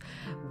kosmos.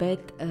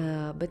 Bet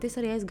es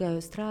arī aizgāju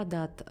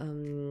strādāt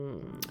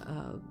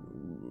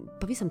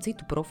pavisam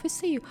citu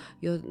profesiju,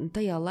 jo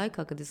tajā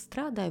laikā, kad es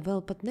strādāju,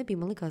 vēl pat nebija,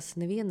 man likās,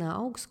 nevienā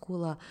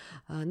augstskolā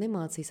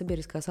nemācīja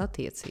sabiedriskās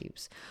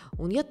attiecības.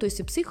 Un ja tu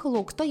esi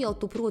psihologs, tad jau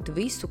tu proti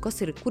visu,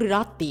 kur ir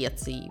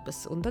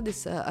attiecības. Un tad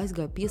es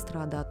aizgāju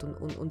piestrādāt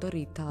un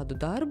darīt tādu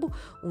darbu,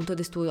 un tad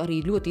es to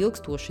arī ļoti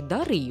ilgstoši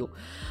darīju.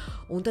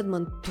 Un tad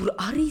man tur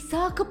arī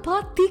sāka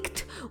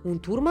patikt, un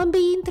tur man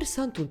bija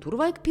interesanti, un tur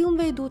vajag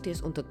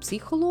pilnveidoties, un tad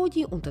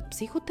psiholoģija, un tad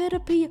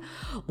psihoterapija,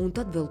 un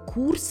tad vēl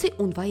kursi,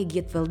 un vajag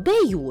iet vēl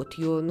dejot,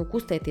 jo,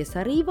 kustēties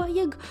arī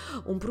vajag,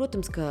 un,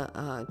 protams, ka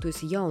tu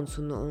esi jauns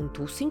un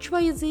tusiņš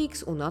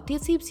vajadzīgs, un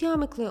attiecības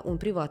jāmeklē, un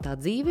privātā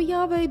dzīve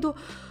jāveido,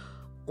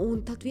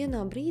 un tad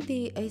vienā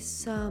brīdī es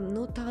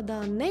tādā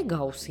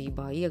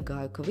negausībā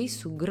iegāju, ka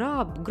visu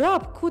grāb,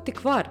 ko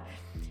tik var.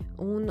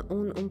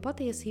 Un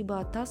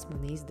patiesībā tas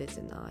man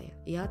izdedzināja.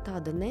 Jā,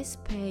 tāda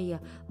nespēja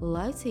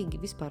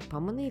laicīgi vispār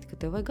pamanīt, ka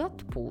tev vajag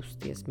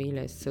atpūsties,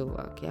 mīļais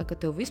cilvēki, jā, ka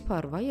tev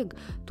vispār vajag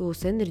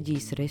tos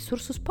enerģijas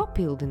resursus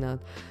papildināt.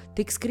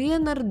 Tik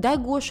skrien ar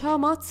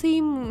degošām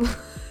acīm,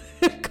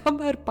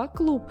 kamēr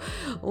paklūp.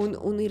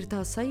 Un ir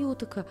tā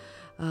sajūta,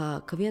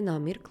 ka vienā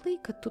mirklī,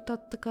 kad tu tā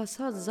kā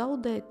sāc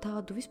zaudēt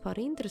tādu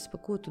vispār interesi,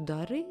 pa ko tu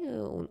dari,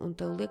 un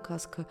tev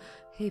liekas, ka,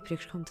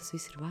 priekš kam tas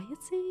viss ir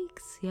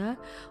vajadzīgs, jā?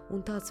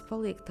 Un tāds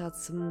paliek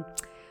tāds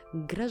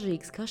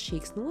gražīgs,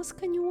 kašīgs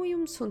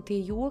noskaņojums, un tie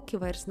joki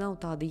vairs nav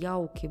tādi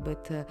jauki,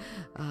 bet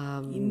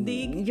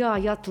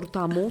jā, tur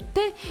tā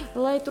mute,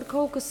 lai tur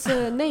kaut kas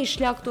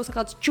neizšļāktos,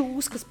 kāds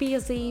čūskas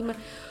piezīme.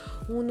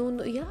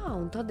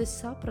 Un tad es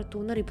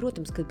sapratu, un arī,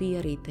 protams, kad bija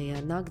arī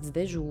tajā nakts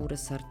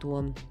dežūras ar to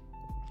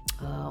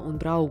un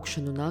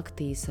braukšanu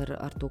naktīs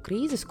ar to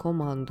krīzes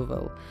komandu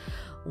vēl.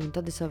 Un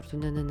tad es sapratu,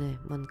 nē,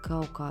 man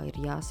kaut kā ir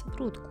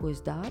jāsaprot, ko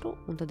es daru,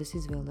 un tad es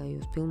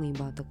izvēlējos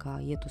pilnībā tā kā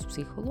iet uz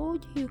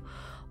psiholoģiju,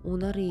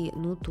 un arī,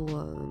 to,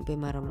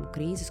 piemēram,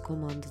 krīzes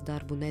komandas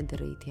darbu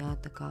nedarīt, jā,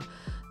 tā kā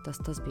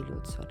tas bija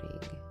ļoti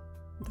svarīgi.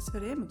 Tas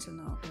var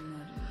emocionāli,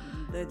 tomēr,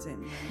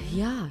 dedzina.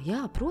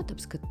 Jā,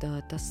 protams, ka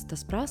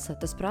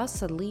tas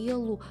prasa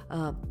lielu...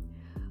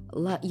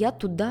 Ja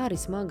tu dari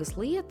smagas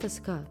lietas,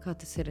 kā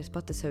tas ir, es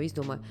pati sev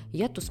izdomāju,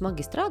 ja tu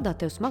smagi strādā,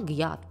 tev smagi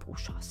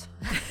jāatpūšās.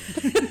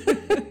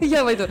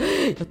 Jā, vai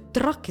tu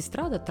traki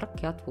strādā,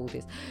 traki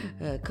atpūties.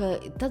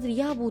 Tad ir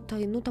jābūt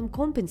tam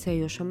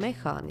kompensējošam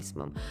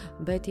mehānismam,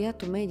 bet ja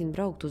tu mēģini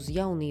braukt uz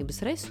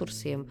jaunības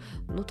resursiem,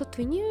 tad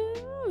viņi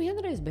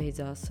vienreiz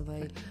beidzās,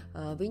 vai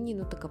viņi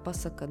tā kā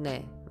pasaka nē,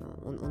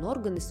 un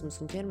organisms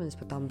un ķermenis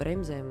pa tām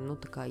bremzēm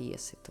tā kā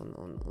iesit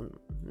un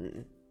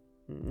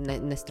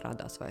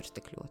nestrādās vairs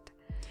tik ļoti.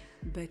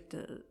 Bet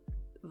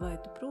vai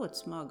tu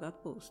proti smagi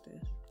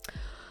atpūsties?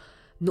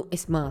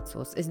 Es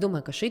mācos. Es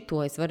domāju, ka šito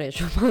es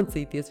varēšu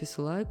mācīties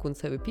visu laiku un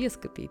sevi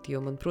pieskatīt, jo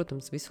man,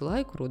 protams, visu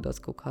laiku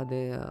rodās kaut kādi,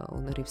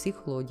 un arī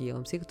psiholoģijā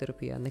un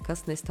psihoterapijā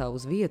nekas nestāv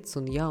uz vietas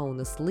un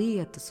jaunas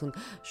lietas, un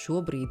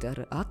šobrīd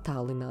ar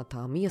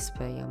attālinātām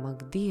iespējām,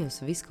 ak, Dievs,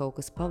 viss kaut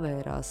kas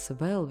pavērās,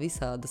 vēl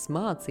visādas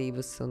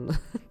mācības, un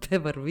te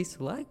var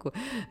visu laiku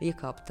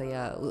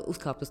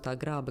uzkāpt uz tā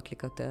grābekļa,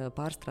 kad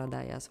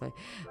pārstrādājās vai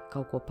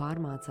kaut ko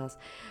pārmācās.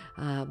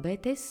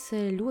 Bet es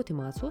ļoti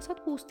mācos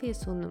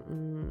atpūsties,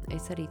 un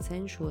es arī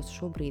cenšos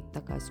šobrīd,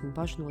 tā kā esmu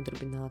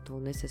pašnodarbināta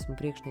un es esmu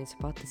priekšniece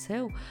pati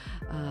sev,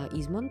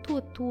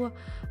 izmantot to,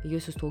 jo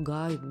es uz to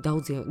gāju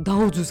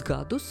daudzus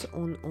gadus,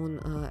 un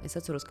es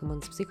atceros, ka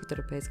mans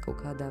psihoterapeits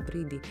kaut kādā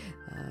brīdī,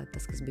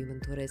 tas, kas bija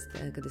man toreiz,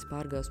 kad es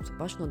pārgāju uz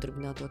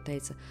pašnodarbināto,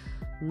 teica,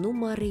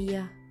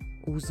 Marija,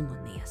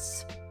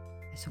 uzmanies.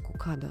 Es saku,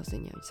 kādā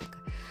ziņā? Viņa saka,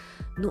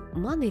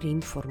 man ir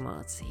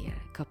informācija,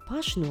 ka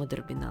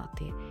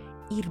pašnodarbinātie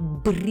ir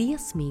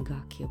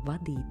briesmīgākie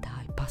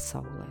vadītāji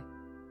pasaulē.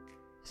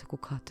 Es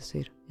saku, kā tas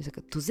ir? Es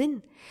saku, tu zini,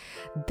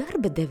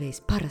 darba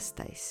devējs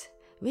parastais,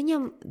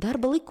 viņam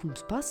darba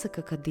likums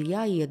pasaka, kad ir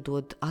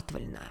jāiedod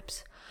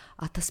atvaļinājums.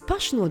 Tas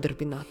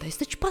pašnodarbinātais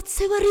taču pats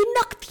sev arī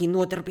naktī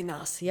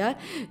nodarbinās, ja?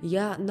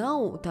 Ja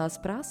nav tās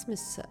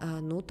prasmes,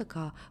 tā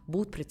kā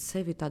būt pret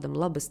sevi tādam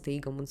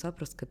labestīgam un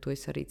saprast, ka tu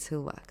esi arī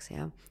cilvēks,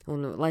 ja?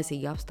 Un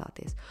laicīgi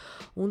apstāties.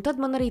 Un tad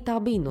man arī tā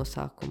bija no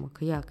sākuma,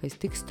 ka es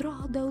tik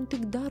strādāju un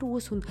tik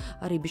daros, un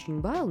arī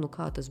bišķiņ bail,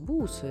 kā tas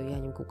būs,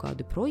 jāņem kaut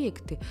kādi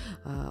projekti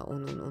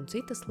un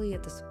citas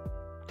lietas.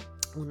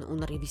 Un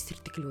arī viss ir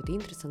tik ļoti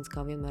interesants,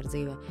 kā vienmēr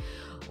dzīvē.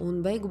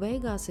 Un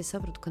beigās es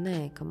sapratu,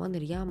 ka man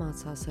ir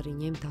jāmācās arī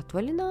ņemt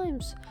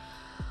atvaļinājumus.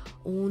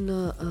 Un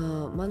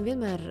man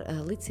vienmēr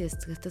licies,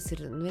 ka tas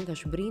ir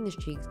vienkārši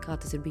brīnišķīgi, kā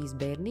tas ir bijis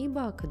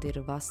bērnībā, kad ir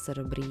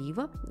vasara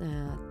brīva.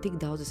 Tik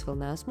daudz es vēl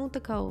neesmu tā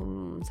kā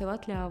sev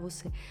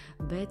atļāvusi,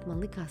 bet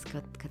man likās,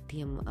 ka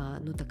tiem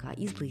tā kā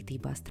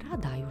izglītībā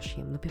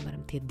strādājošiem,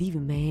 piemēram, tie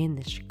 2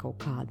 mēneši kaut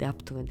kādi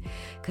aptuveni,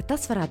 ka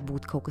tas varētu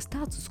būt kaut kas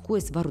tāds, uz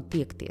ko es varu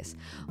tiekties.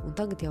 Un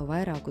tagad jau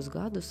vairākus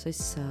gadus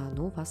es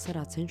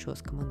vasarā cenšos,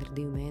 ka man ir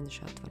 2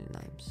 mēneši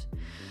atvaļinājums.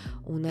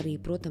 Un arī,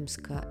 protams,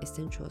 ka es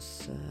cenšos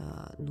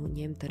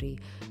ņemt arī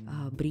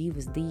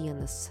brīvas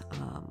dienas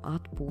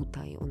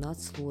atpūtai un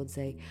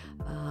atslodzei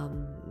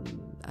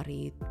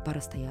arī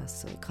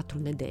parastajās katru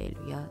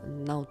nedēļu. Ja?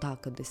 Nav tā,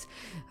 kad es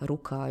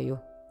rukāju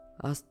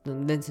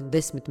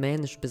 10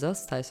 mēnešus bez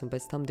astājas un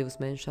pēc tam 2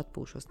 mēnešus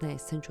atpūšos. Nē,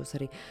 es cenšos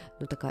arī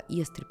tā kā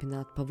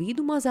iestripināt pa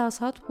vidu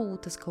mazās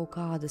atpūtas, kaut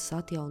kādas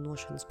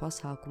atjaunošanas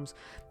pasākums,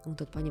 un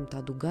tad paņemt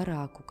tādu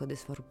garāku, kad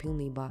es varu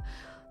pilnībā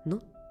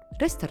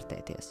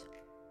restartēties.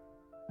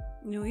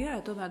 Jā,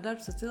 tomēr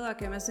darbs ar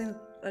cilvēkiem, es zinu,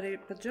 arī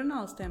pat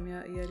žurnālistiem,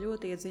 ja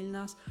ļoti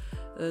iedziļinās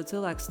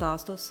cilvēku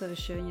stāstos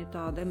sevišķi, ja viņi ir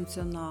tādi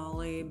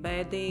emocionāli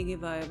bēdīgi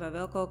vai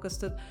vēl kaut kas,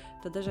 tad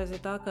dažreiz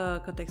ir tā,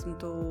 ka teiksim,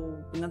 tu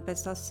gan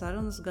pēc tās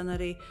sarunas, gan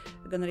arī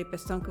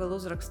pēc tam, ka vēl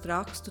uzrakst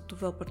rakstu, tu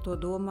vēl par to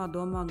domā,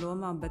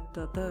 bet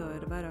tev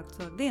ir vairāk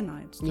cilvēku dienā,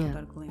 ja tu strādā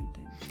ar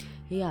klientiem.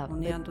 Jā,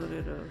 un tur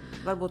ir,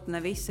 varbūt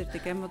ne viss ir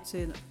tik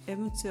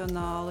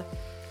emocionāli.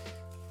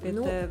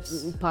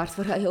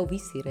 Pārsvarā jau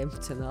visi ir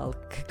emocionāli,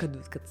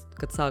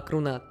 kad sāk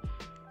runāt.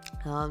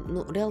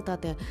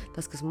 Realitātē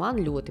tas, kas man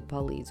ļoti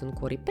palīdz un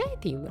ko arī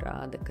pētījumi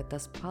rāda, ka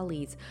tas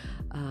palīdz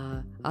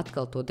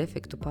atkal to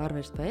defektu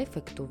pārvērst par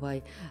efektu vai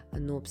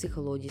no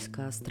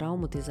psiholoģiskās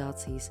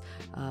traumatizācijas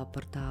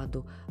par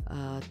tādu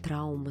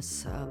traumas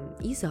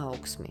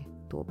izaugsmi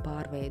to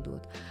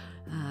pārveidot,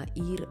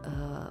 ir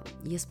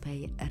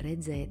iespēja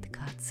redzēt,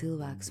 kā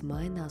cilvēks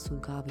mainās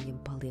un kā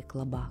viņam paliek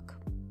labāk.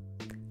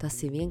 Tas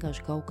ir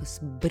vienkārši kaut kas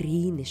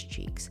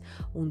brīnišķīgs,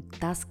 un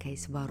tas, ka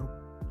es varu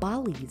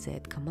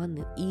palīdzēt, ka man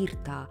ir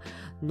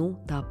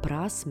tā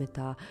prasme,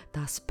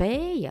 tā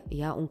spēja,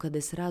 ja, un kad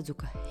es redzu,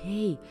 ka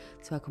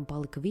cilvēkam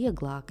palika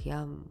vieglāk,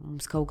 ja,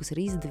 mums kaut kas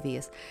ir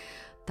izdevies,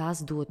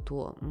 tas dod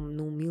to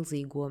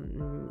milzīgo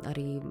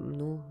arī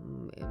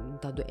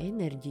tādu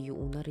enerģiju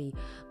un arī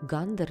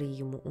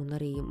gandarījumu un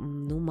arī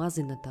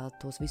mazina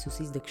tos visus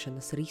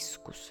izdegšanas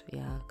riskus,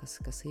 ja,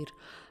 kas ir,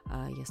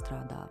 ja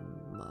strādā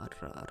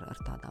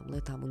ar tādām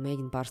lietām un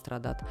mēģina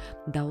pārstrādāt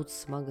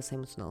daudz smagas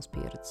emocionālas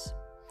pieredzes.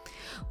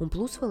 Un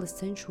plus vēl es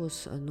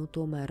cenšos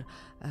tomēr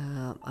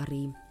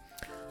arī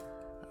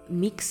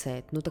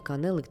miksēt, tā kā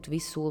nelikt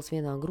visus solis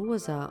vienā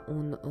grozā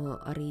un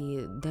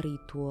arī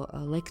darīt to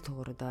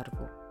lektora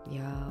darbu,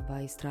 jā,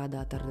 vai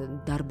strādāt ar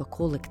darba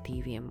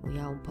kolektīviem,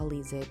 jā, un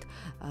palīdzēt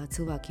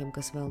cilvēkiem,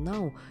 kas vēl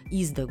nav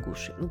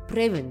izdeguši,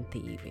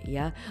 preventīvi,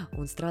 jā,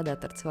 un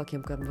strādāt ar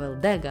cilvēkiem, kam vēl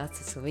deg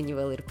acis, un viņi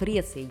vēl ir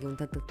priecīgi, un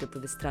tad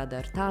es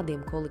strādāju ar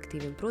tādiem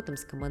kolektīviem,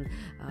 protams, ka man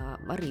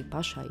arī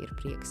pašai ir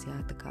prieks,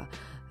 jā, tā kā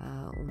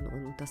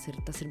un tas ir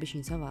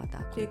bišķiņ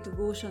savādāk. Prieka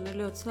gūšana ir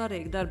ļoti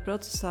svarīga darba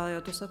procesā,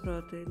 jo tu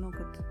saproti,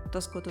 ka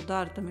tas, ko tu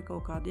dari, tam ir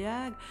kaut kāda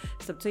jēga.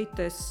 Starp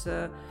citu,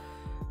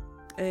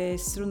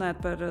 es runāju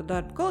par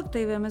darba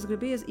kolektīviem, es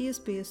gribu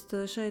iespiest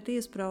šeit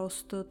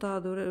iespraust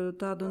tādu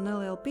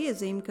nelielu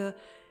piezīmi,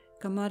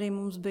 kam arī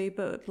mums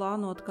bija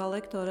plānota kā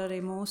lektora arī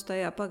mūsu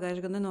tajā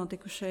pagājušajā gadu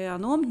nenotikušajā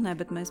nometnē,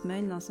 bet mēs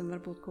mēģināsim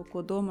varbūt kaut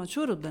ko domāt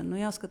šoruden.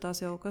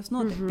 Jāskatās jau, kas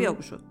notiek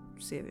pieaugušo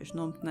sieviešu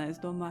nometnē, es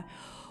domāju.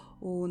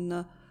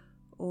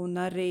 Un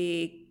arī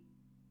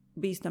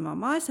bīstamā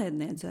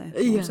mājasēdniecē.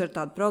 Mums ir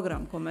tāda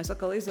programma, ko mēs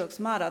atkal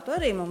izvilksim ārā. Tu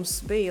arī mums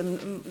bija,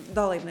 un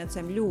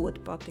dalībniecēm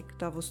ļoti patika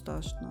tava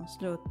uzstāšanās.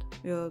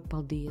 Ļoti, jo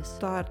paldies.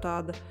 Tā ir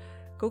tāda,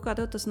 kaut kā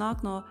tev tas nāk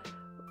no,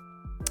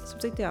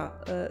 cilvēki,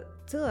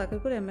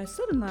 ar kuriem mēs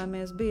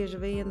sarunājamies, bieži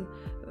vien,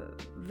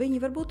 viņi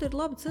varbūt ir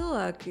labi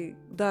cilvēki,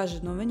 daži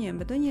no viņiem,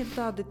 bet viņi ir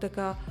tādi tā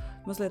kā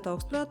mazliet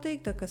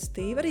augstprātīgi, tā kā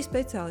stīvi, arī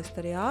speciālisti,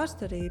 arī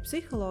ārsti, arī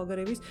psihologi,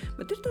 arī viss,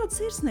 bet ir tādi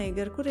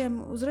sirsnīgi, ar kuriem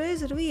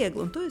uzreiz ir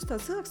viegli, un tu esi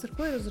tāds cilvēks, ar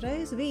ko ir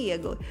uzreiz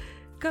viegli.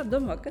 Kā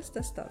domā, kas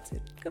tas tāds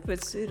ir?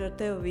 Kāpēc ir ar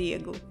tevi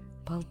viegli?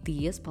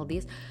 Paldies!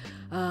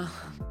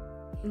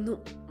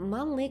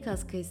 Man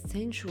liekas, ka es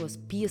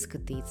cenšos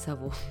pieskatīt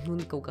savu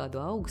kaut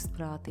kādu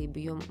augstprātību,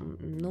 jo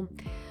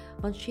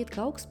man šķiet,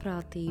 ka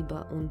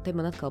augstprātība, un te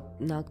man atkal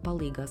nāk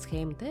palīgā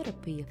schēma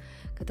terapija,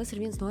 ka tas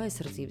ir viens no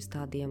aizsardzības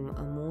tādiem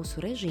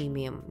mūsu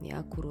režīmiem,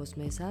 ja, kuros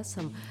mēs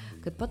esam,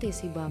 kad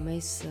patiesībā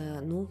mēs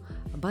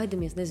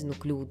baidamies,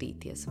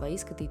 kļūdīties vai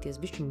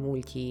izskatīties bišķiņ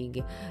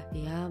muļķīgi,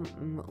 ja,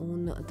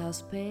 un tā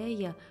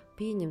spēja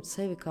pieņemt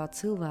sevi kā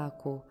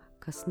cilvēku,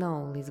 kas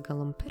nav līdz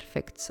galam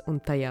perfekts, un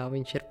tajā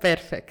viņš ir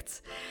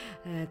perfekts.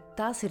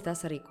 Tas ir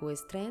tas arī, ko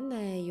es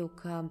trenēju,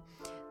 ka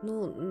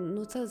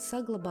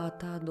saglabāt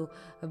tādu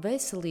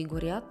veselīgu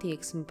arī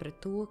attieksmi pret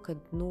to, kad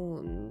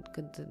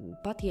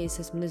pat, ja es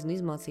esmu,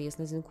 izmācījies,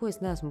 ko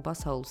es neesmu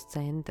pasaules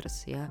centrs,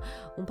 ja,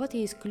 un pat,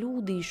 ja es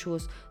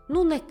kļūdīšos,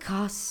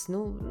 nekas,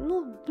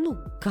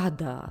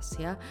 gadās,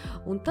 ja,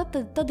 un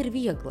tad ir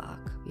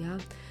vieglāk, ja.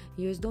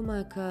 Jo es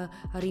domāju, ka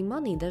arī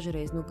manī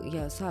dažreiz,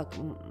 sāk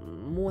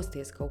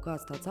mosties kaut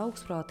kāds tāds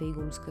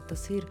augstprātīgums, ka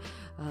tas ir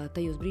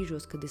tajos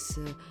brīžos, kad es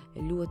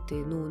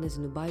ļoti,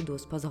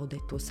 baidos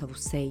pazaudēt to savu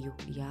seju,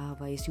 jā,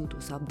 vai es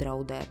jūtos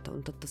apdraudēta,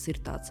 un tad tas ir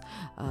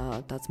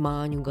tāds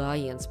māņu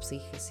gājiens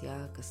psihes, jā,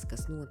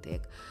 kas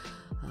notiek.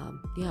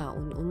 Jā,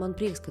 un man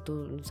prieks, ka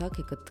tu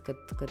saki,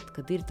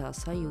 kad ir tā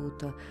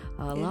sajūta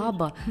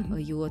laba,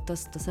 jo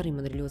tas arī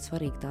man ir ļoti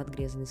svarīgi, tā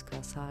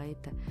atgriezeniskā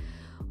saite.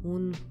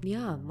 Un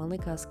jā, man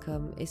liekas, ka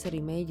es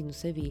arī mēģinu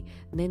sevī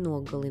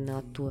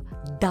nenogalināt to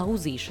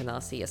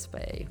daudzīšanās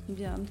iespēju.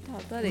 Jā,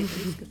 tā arī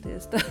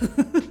izskaties.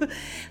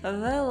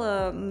 Vēl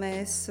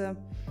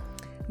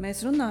mēs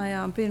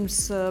runājām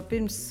pirms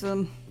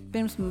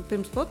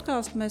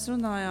podcastu, mēs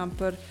runājām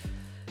par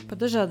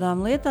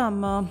dažādām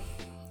lietām,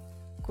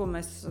 ko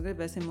mēs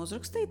gribēsim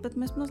uzrakstīt, bet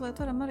mēs mazliet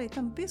varam arī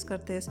tam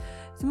pieskarties.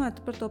 Es domāju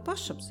par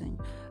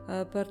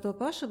to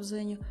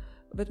pašapziņu,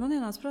 bet man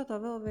ienāca prātā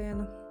vēl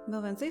viena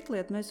cita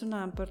lieta. Mēs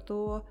runājam par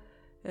to,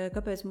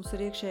 kāpēc mums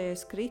ir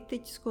iekšējais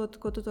kritiķis, ko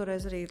tu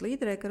toreiz arī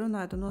līderē, ka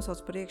runāji, tu nosauc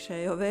par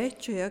iekšējo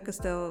veču, ja, kas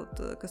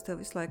tev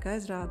visu laiku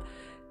aizrāda.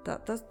 Tā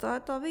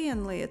ir tā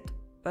viena lieta.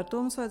 Par to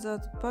mums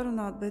vajadzētu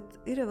parunāt, bet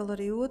ir vēl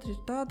arī otri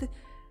tādi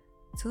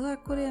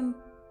cilvēki, kuriem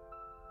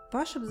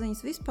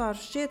pašapziņas vispār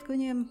šķiet, ka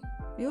viņiem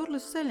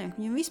jūrlis ceļiem,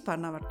 viņiem vispār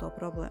nav ar to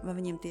problēmu. Vai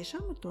viņiem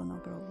tiešām ar to nav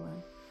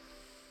problēma?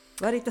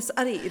 Vai arī tas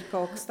arī ir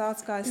kaut kas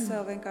tāds, kā es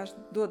sev vienkārši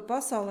dodu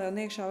pasaulē,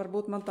 un iekšā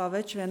varbūt man tā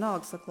veča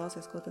vienalga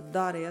saklāsies, ko tad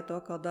dari, ja to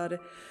kā dari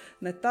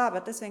ne tā,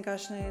 bet es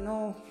vienkārši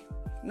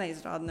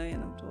neizrādu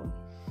nevienam to.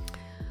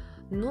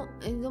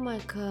 Es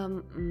domāju, ka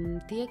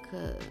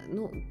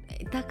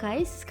tā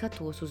kā es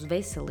skatos uz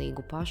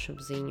veselīgu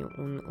pašapziņu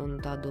un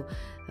tādu,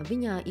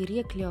 viņā ir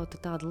iekļauta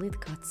tāda lieta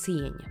kā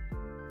cieņa.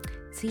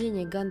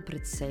 Cieņa gan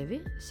pret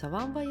sevi,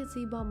 savām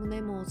vajadzībām un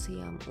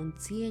emocijām, un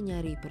cieņa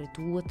arī pret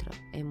otra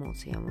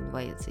emocijām un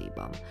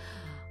vajadzībām.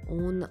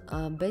 Un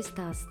bez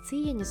tās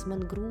cieņas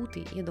man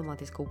grūti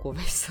iedomāties kaut ko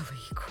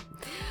veselīgu.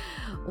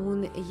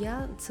 Un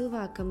ja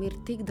cilvēkam ir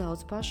tik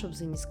daudz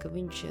pašapziņas, ka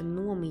viņš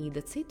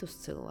nomīda citus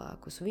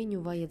cilvēkus,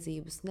 viņu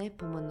vajadzības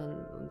nepamana,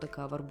 tā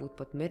kā varbūt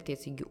pat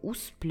mērķiecīgi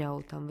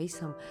uzpļauj tam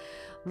visam,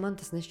 man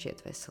tas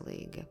nešķiet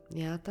veselīgi.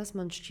 Jā, tas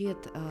man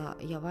šķiet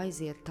jau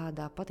aiziet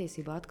tādā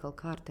patiesībā atkal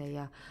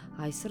kārtējā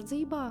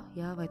aizsardzībā,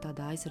 jā, vai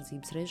tādā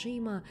aizsardzības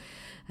režīmā,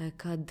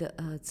 kad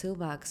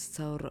cilvēks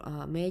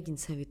mēģina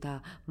sevi tā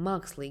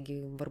mākslīgi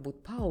varbūt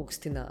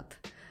paaugstināt,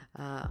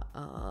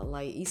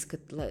 lai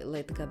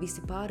tā kā visi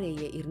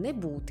pārējie ir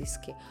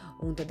nebūtiski,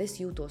 un tad es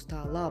jūtos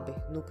tā labi,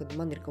 kad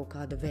man ir kaut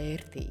kāda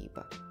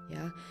vērtība.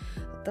 Ja?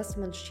 Tas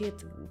man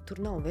šķiet, tur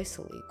nav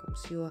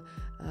veselīgums, jo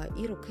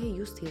ir ok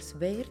justies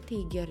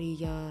vērtīgi arī,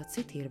 ja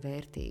citi ir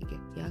vērtīgi.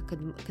 Ja?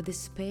 Kad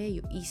es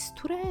spēju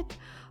izturēt,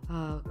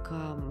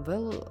 ka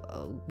vēl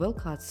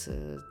kāds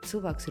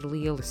cilvēks ir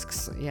lielisks,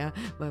 ja?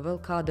 Vai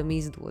vēl kādam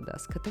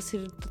izdodas, ka tas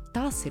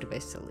ir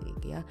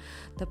veselīgi. Ja?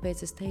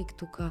 Tāpēc es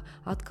teiktu, ka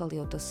atkal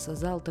jau tas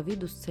zelta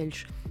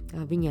vidusceļš,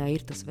 viņā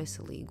ir tas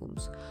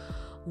veselīgums.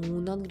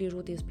 Un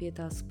atgriežoties pie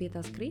tās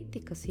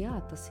kritikas, jā,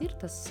 tas ir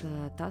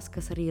tas,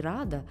 kas arī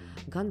rada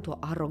gan to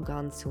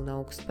aroganci un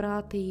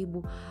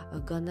augstprātību,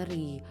 gan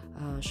arī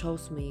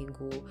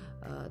šausmīgu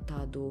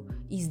tādu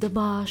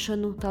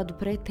izdabāšanu, tādu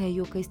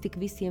pretējo, ka es tik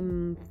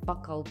visiem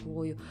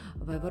pakalpoju,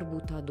 vai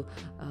varbūt tādu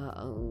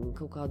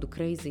kaut kādu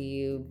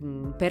crazy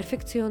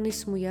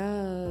perfekcionismu, jā,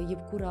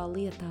 jebkurā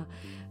lietā.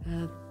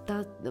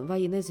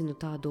 Vai nezinu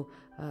tādu,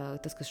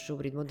 tas, kas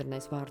šobrīd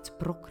modernais vārds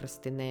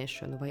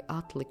prokrastinēšanu vai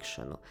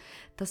atlikšanu.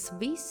 Tas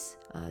viss,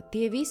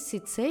 tie visi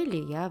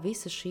ceļi, jā,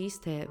 visi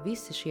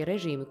šie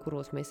režīmi,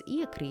 kuros mēs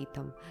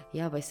iekrītam,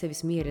 jā, vai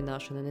sevis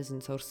mierināšana,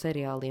 nezinu, caur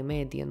seriāliem,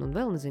 mēdienu un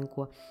vēl nezinu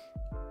ko,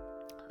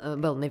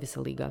 vēl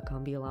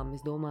neveselīgākām vielām, es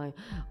domāju,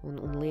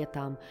 un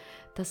lietām.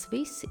 Tas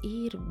viss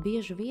ir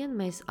bieži vien,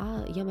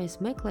 ja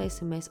mēs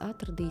meklēsim, mēs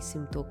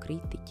atradīsim to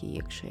kritiķi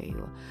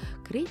iekšējo.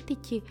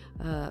 Kritiķi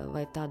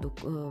vai tādu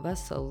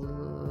veselu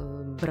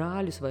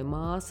brāļus vai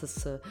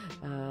māsas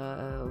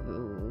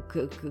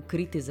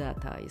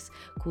kritizētājas,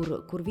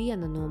 kur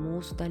viena no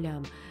mūsu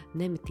daļām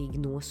nemitīgi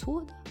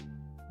nosoda,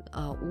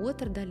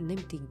 otra daļa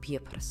nemitīgi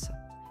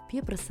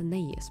pieprasa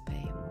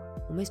neiespējamo.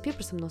 Un mēs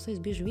pieprasam no sevis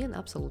bieži vien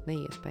absolūti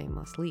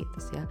neiespējamās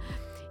lietas. Ja?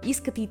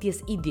 Izskatīties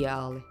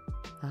ideāli.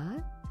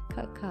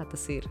 kā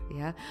tas ir.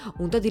 Ja?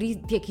 Un tad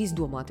tiek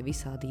izdomāti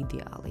visādi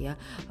ideāli. Ja?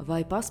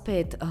 Vai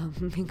paspēt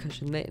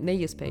vienkārši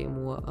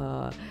neiespējamo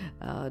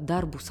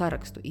darbu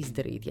sarakstu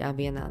izdarīt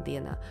vienā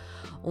dienā.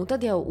 Un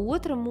tad jau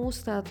otra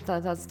mūsu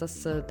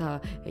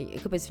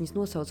kāpēc viņas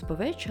nosauc pa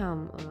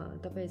večām,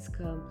 tāpēc,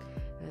 ka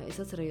es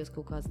atcerējos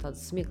kaut kādas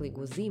tādas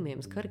smieklīgos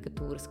zīmējumus,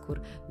 karikatūras, kur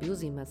bija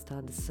uzzīmēts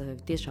tādas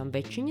tiešām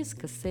večiņas,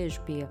 kas sēž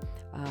pie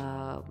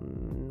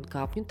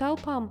kāpņu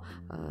telpām,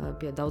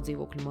 pie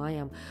daudzdzīvokļu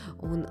mājām,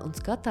 un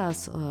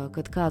skatās,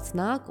 kad kāds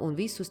nāk un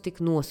visus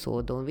tik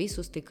nosoda, un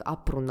visus tik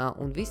aprunā,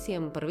 un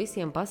par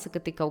visiem pasaka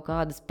tik kaut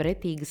kādas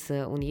pretīgas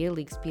un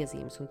ielīgas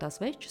piezīmes. Un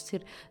tās večas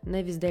ir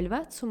nevis dēļ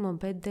vecuma,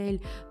 bet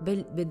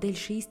dēļ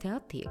šīs te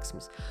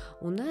attieksmes.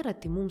 Un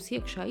nereti mums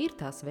iekšā ir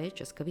tās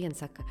večas, ka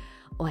viens saka,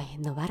 oi,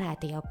 nu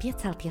varētu jau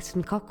piecelties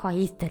un kaut ko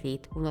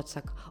izdarīt. Un otrs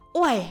saka,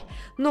 oi,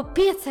 nu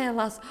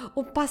piecēlās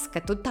un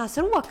paskat, un tās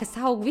rokas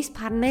aug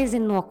vispār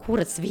nezinu no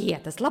kuras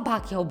vietas.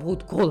 Labāk jau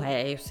būtu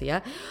gulējusi,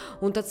 ja?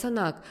 Un tad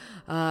sanāk,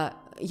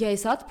 ja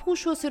es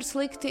atpūšos ir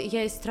slikti,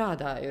 ja es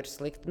strādāju ir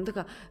slikti. Nu, tā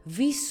kā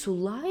visu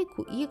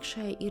laiku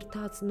iekšēji ir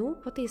tāds,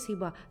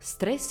 patiesībā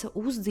stresa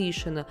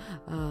uzdzīšana,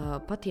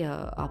 pat ja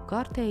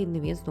apkārtēji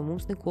neviens no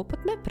mums neko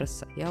pat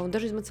neprasa. Ja? Un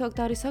dažreiz man cilvēki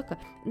tā arī saka,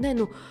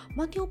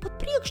 man jau pat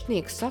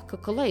priekšnieks saka,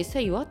 ka lai es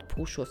eju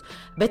atpūšos,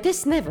 bet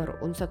es nevaru.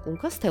 Un saku, un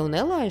kas tev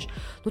nelaiž?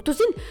 Tu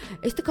zini,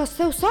 es tā kā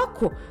sev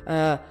saku,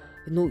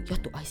 ja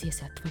tu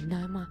aiziesi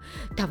atvaļinājumā,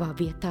 tavā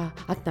vietā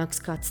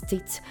atnāks kāds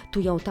cits, tu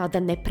jau tāda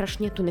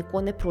neprašņa, tu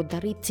neko neprot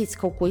darīt, cits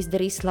kaut ko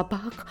izdarīs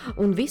labāk,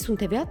 un viss, un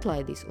tevi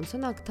atlaidīs. Un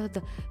sanāk tāda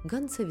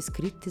gan sevis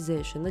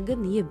kritizēšana,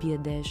 gan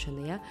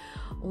iebiedēšana, ja?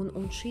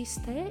 Un šīs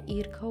te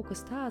ir kaut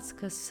kas tāds,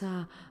 kas,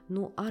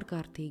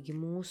 ārkārtīgi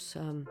mūs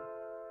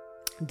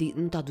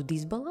tādu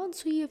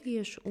disbalansu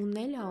ievieš un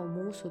neļauj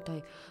mūsu tā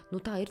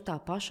ir tā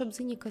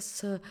pašapziņa, kas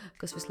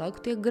visu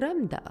laiku tiek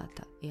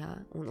gremdēta. Ja?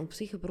 Un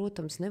psiha,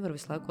 protams, nevar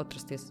visu laiku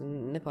atrasties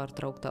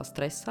nepārtrauktā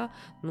stresā,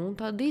 un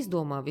tāda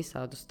izdomā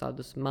visādus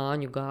tādus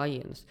māņu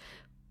gājienus.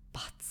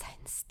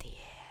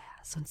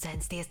 Pacensties un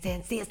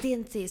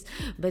censties,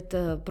 bet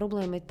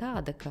problēma ir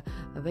tāda, ka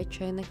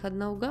večai nekad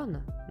nav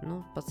gana.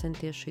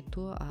 Pacenties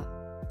šito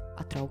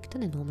atraukti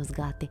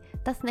nenomazgāti.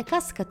 Tas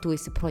nekas, ka tu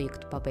esi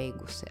projektu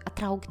pabeigusi.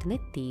 Atraukti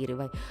netīri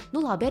vai,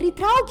 labi, arī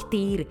trauki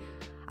tīri.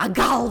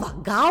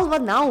 Galva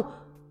nav,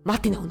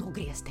 mati nav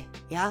nogriezti.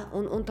 Ja?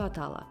 Un tā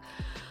tālāk.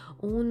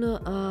 Un,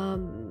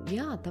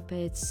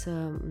 tāpēc,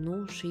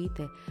 šī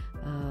te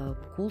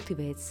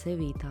kultivēt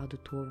sevī tādu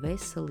to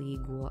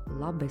veselīgo,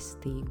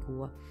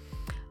 labestīgo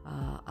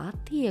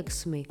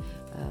attieksmi,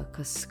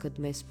 kad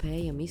mēs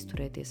spējam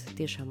izturēties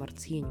tiešām ar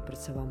cieņu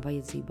pret savām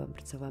vajadzībām,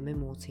 pret savām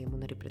emocijām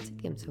un arī pret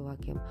citiem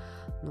cilvēkiem,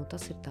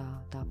 tas ir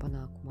tā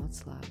panākuma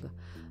atslēga,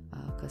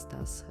 kas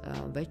tās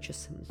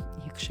večas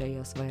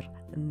iekšējās var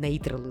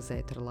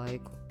neutralizēt ar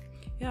laiku.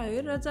 Jā,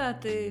 ir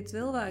redzēti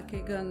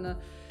cilvēki gan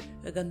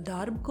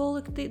darba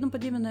kolektīvi,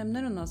 par ģimenēm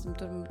nerunāsim,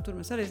 tur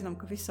mēs arī zinām,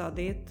 ka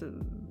visādi iet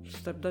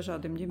starp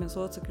dažādiem ģimenes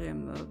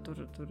locekļiem,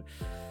 tur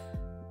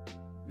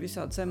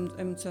visādas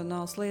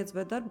emocionālas lietas,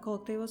 bet darba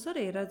kolektīvos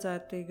arī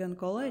redzēti gan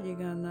kolēģi,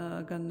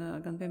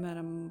 gan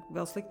piemēram,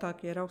 vēl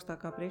sliktākie ir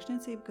augstākā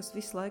priekšniecība, kas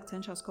visu laiku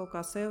cenšas kaut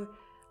kā sevi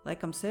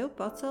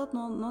pacelt,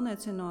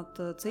 noniecinot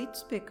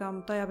citus, pie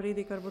kam tajā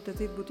brīdī, ka varbūt tie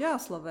citi būtu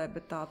jāslavē,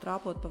 bet tā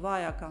trāpot pa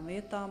vājākām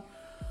vietām,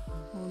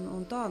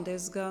 un tā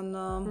diezgan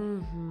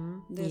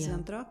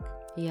traki.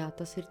 Jā,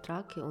 tas ir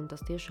traki, un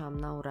tas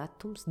tiešām nav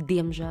retums,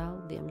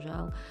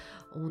 diemžēl.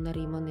 Un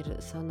arī man ir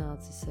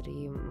sanācis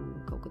arī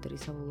kaut kad arī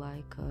savu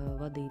laiku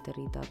vadīt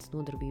arī tādas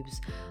nodarbības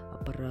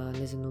par,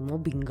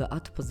 mobbinga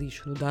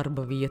atpazīšanu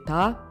darba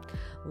vietā.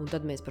 Un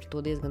tad mēs par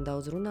to diezgan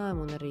daudz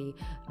runājam, un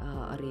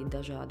arī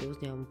dažādi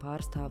uzņēmumu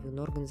pārstāvi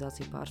un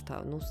organizāciju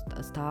pārstāvi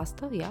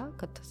stāsta,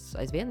 ka tas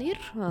aizvien ir.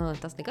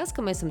 Tas nekas,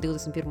 ka mēs esam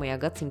 21.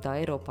 gadsimtā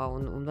Eiropā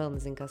un vēl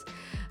nezinu kas.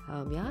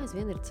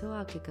 Aizvien ir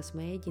cilvēki, kas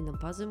mēģina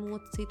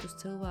pazemot citus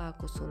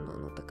cilvēkus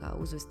un tā kā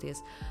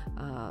uzvesties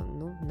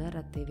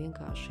nereti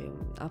vienkārši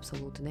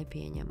absolūti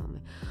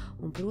nepieņemami.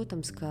 Un,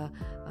 protams, ka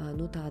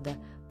tāda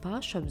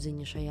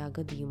pašapziņa šajā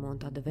gadījumā un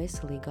tāda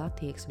veselīga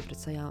attieksme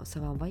pret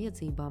savām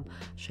vajadzībām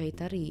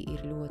šeit arī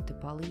ir ļoti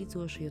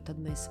palīdzoša, jo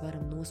tad mēs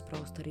varam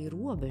nospraust arī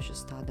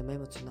robežas tādam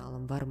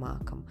emocionālam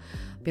varmākam.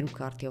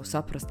 Pirmkārt jau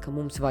saprast, ka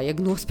mums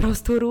vajag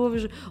nospraust to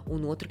robežu,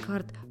 un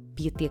otrkārt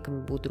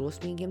pietiekami būt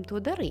drosmīgiem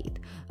to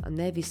darīt.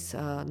 Nevis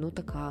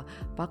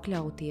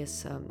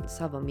pakļauties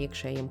savam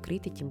iekšējam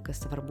kritiķim,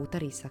 kas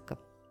varbūt arī saka,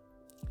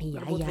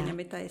 varbūt viņam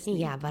ir taisnība.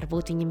 Jā,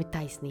 varbūt viņam ir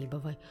taisnība,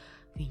 vai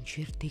viņš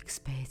ir tik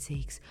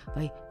spēcīgs,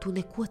 vai tu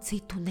neko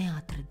citu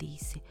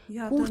neatradīsi.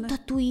 Jā, kur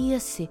tad tu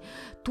iesi?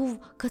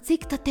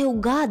 Cik tad tev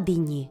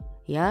gadiņi?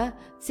 Ja?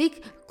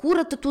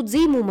 Kura tu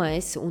dzimuma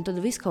esi? Un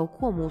tad visu kaut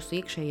ko mūsu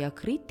iekšējā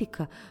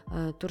kritika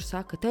tur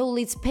saka, tev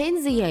līdz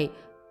pensijai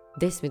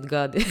 10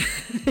 gadi.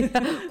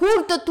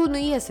 Kur tad tu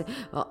iesi?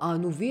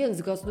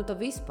 1 gads, tā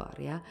vispār.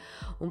 Ja?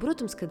 Un,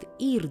 protams, kad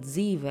ir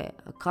dzīvē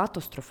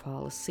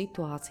katastrofālas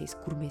situācijas,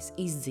 kur mēs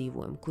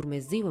izdzīvojam, kur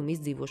mēs dzīvojam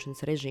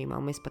izdzīvošanas režīmā,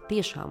 un mēs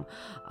patiešām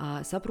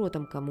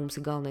saprotam, ka mums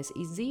ir galvenais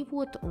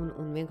izdzīvot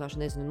un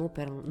vienkārši,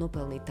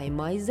 nopelnīt tai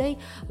maizei,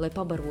 lai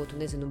pabarotu,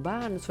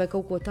 bērnus vai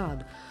kaut ko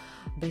tādu.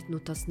 Bet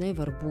tas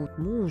nevar būt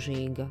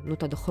mūžīga,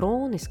 tāda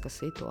hroniska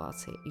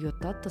situācija, jo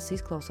tad tas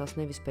izklausās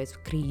nevis pēc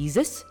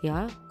krīzes,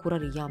 ja, kur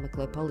arī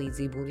jāmeklē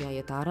palīdzību un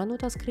jāiet ārā no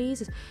tās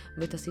krīzes,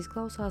 bet tas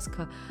izklausās,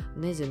 ka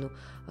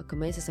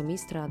mēs esam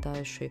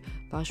izstrādājuši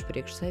paši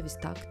priekš sevis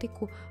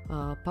taktiku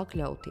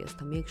pakļauties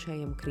tam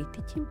iekšējam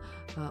kritiķim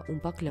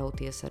un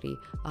pakļauties arī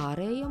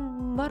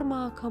ārējam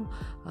varmākam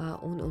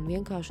un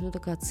vienkārši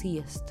tā kā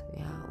ciest,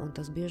 ja, un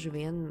tas bieži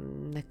vien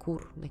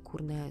nekur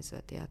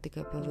neaizved, ja,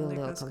 tikai pie vēl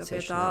lielākam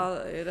ciešanām.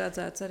 Ir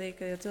redzēts arī,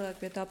 ka ja cilvēki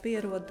pie tā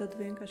pierod, tad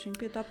vienkārši viņi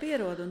pie tā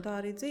pierod un tā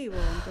arī dzīvo,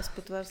 un tas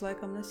pat vairs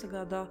laikam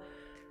nesagādā.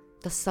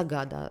 Tas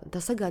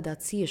sagādā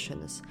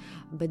ciešanas,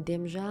 bet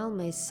diemžēl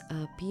mēs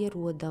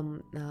pierodam,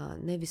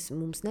 nevis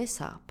mums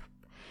nesāp,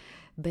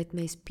 bet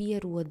mēs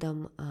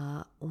pierodam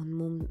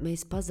un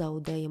mēs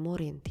pazaudējam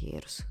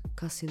orientierus,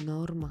 kas ir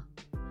norma.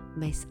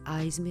 Mēs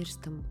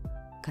aizmirstam,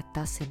 ka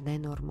tas ir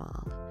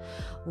nenormāli.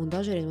 Un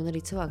dažreiz man arī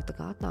cilvēki tā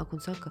kā atnāk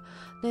un saka,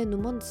 nē,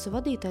 mans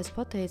vadītājs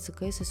pateica,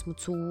 ka es esmu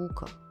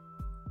cūka.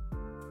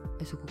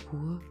 Es saku, ko?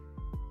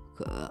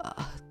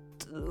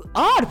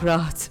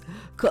 Ārprāts!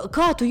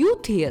 Kā tu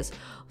jūties?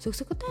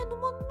 Es saku, nē,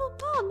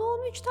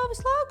 viņš tā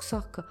visu laiku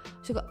saka.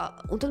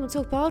 Un tad man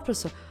cilvēki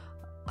pārprasa,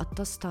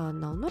 tas tā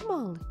nav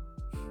normāli?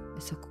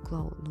 Es saku,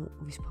 Klau,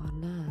 vispār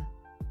nē.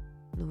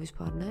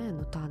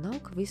 Tā nav,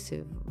 ka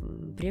visi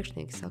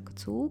priekšnieki saka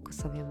cūka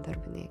saviem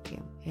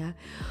darbiniekiem. Ja?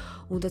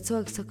 Un tad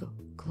cilvēks saka,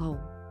 Klau,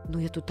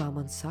 ja tu tā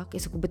man saki,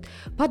 es saku, bet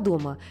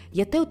padomā,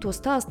 ja tev to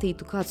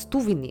stāstītu kāds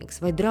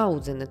tuvinieks vai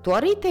draudzene, tu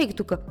arī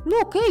teiktu, ka,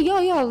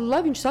 jā,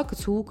 lai viņš saka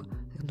cūka.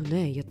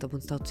 Nē, ja tā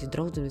man stāstītu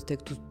draudzene, es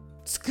teiktu,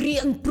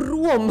 skrien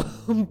prom,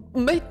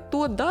 met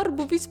to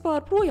darbu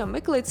vispār projām,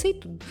 meklē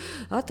citu,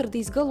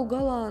 atradīs galu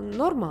galā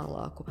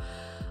normālāku.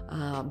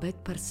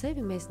 Bet par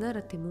sevi mēs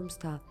nereti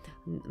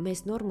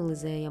mēs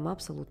normalizējam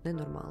absolūti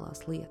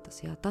nenormālās lietas.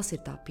 Jā. Tas ir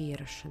tā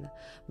pierašana,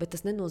 bet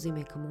tas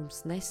nenozīmē, ka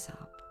mums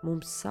nesāp,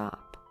 mums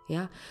sāp.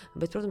 Jā.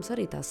 Bet, protams,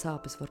 arī tās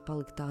sāpes var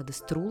palikt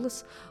tādas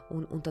trulas,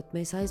 un tad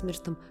mēs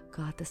aizmirstam,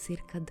 kā tas ir,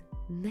 kad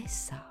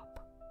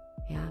nesāp.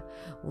 Jā.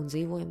 Un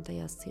dzīvojam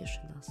tajās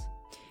ciešanās.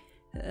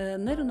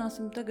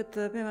 Nerunāsim tagad,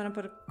 piemēram,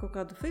 par kaut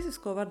kādu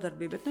fizisko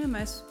vardarbību, bet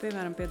mēs,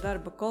 piemēram, pie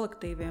darba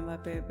kolektīviem vai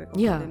pie kaut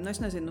kādiem, es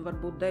nezinu,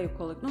 varbūt deju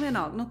kolektīvs,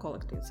 vienalga,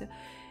 kolektīvs, ja.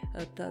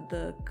 Tad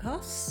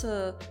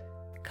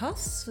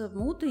kas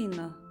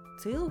mudina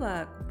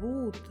cilvēku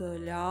būt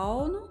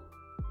ļaunu,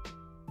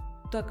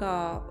 tā kā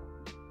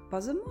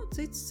pazemot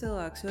cits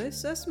cilvēks, jo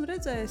es esmu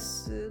redzējis,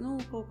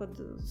 kaut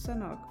kad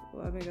senāk,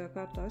 laimīgā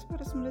kārtā,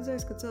 vispār esmu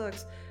redzējis, ka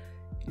cilvēks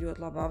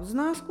ļoti labi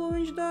apzinās, ko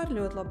viņš dara,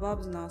 ļoti labi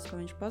apzinās, ka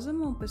viņš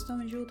pazemo, un pēc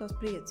tam viņš jūtās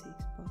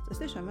priecīgs. Es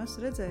tiešām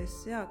esmu redzējis,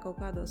 kaut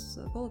kādos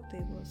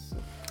kolektīvos.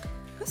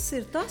 Kas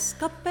ir tas,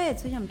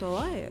 kāpēc viņam to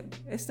vajag?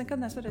 Es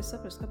nekad nevarēju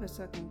saprast, kāpēc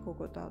cilvēkam kaut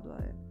ko tādu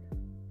vajag.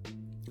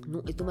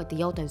 Es domāju,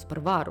 ka jautājums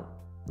par varu.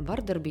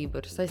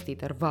 Vardarbība ir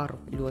saistīta ar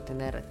varu ļoti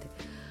nereti.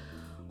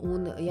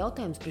 Un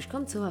jautājums, priekš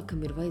kam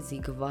cilvēkam ir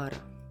vajadzīga vara?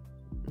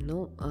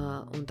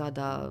 Un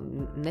tādā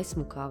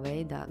nesmukā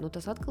veidā,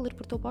 tas atkal ir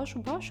par to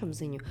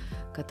pašapziņu,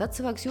 ka tad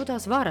cilvēks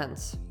jūtās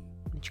varens.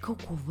 Viņš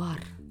kaut ko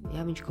var,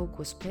 ja viņš kaut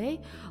ko spēj,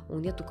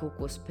 un ja tu kaut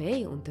ko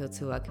spēj, un tev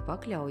cilvēki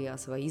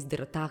pakļaujās vai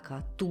izdara tā,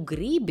 kā tu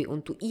gribi,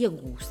 un tu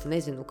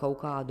iegūsti,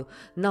 kaut kādu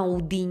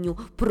naudiņu,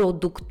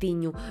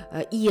 produktiņu,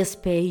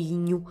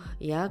 iespējiņu,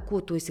 ja,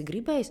 ko tu esi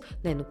gribējis.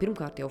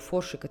 Pirmkārt jau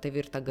forši, ka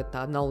tev ir tagad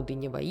tā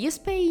naudiņa vai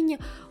iespējiņa,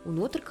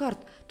 un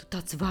otrkārt, tu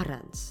tāds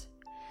varens.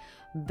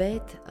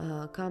 Bet,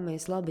 kā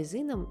mēs labi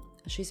zinām,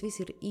 šis viss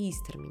ir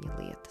īstermiņa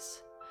lietas,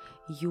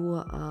 jo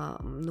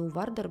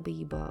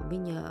vardarbība,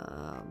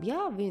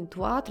 viņa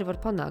to ātri var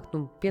panākt,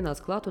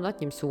 pienāc klāt un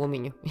atņem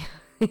somiņu,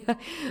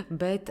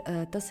 bet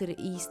tas ir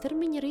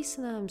īstermiņa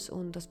risinājums,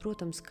 un tas,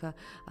 protams, ka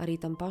arī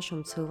tam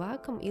pašam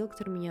cilvēkam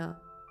ilgtermiņā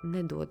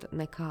nedod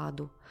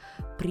nekādu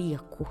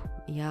prieku,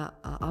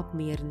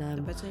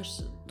 apmierinājumu. Tāpēc viņš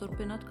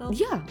turpina atkal?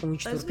 Jā, un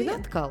viņš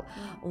turpina atkal,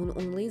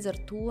 un līdz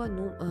ar to,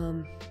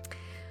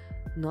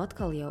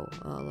 atkal jau,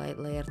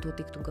 lai ar to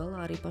tiktu galā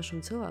arī pašam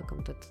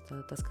cilvēkam, tad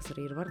tas, kas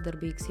arī ir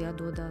vardarbīgs,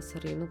 jādodās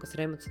arī, kas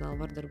ir emocionāli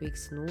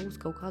vardarbīgs, uz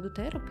kaut kādu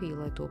terapiju,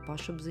 lai to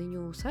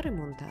pašapziņu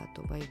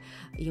saremontētu vai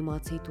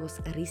iemācītos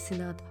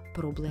risināt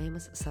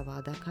problēmas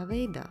savādākā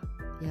veidā,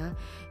 ja?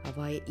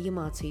 Vai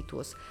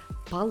iemācītos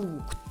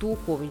palūgt to,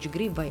 ko viņš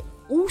grib, vai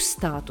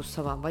uzstāt uz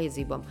savām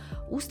vajadzībām.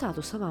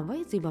 Uzstāt uz savām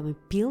vajadzībām ir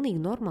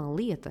pilnīgi normāla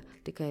lieta,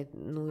 tikai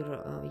ir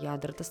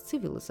jādara tas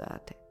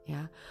civilizēti.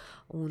 Ja?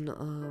 Un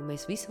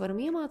mēs visi varam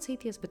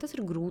iemācīties, bet tas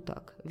ir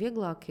grūtāk.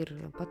 Vieglāk ir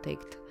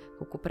pateikt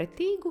kaut ko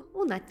pretīgu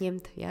un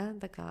atņemt, ja?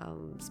 Tā kā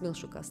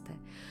smilšu kastē.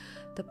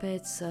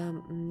 Tāpēc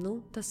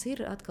tas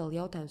ir atkal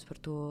jautājums par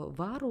to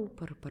varu,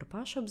 par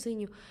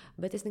pašapziņu,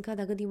 bet es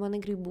nekādā gadījumā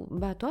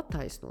negribētu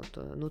attaisnot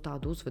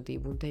tādu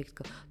uzvedību un teikt,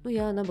 ka,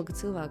 nabaga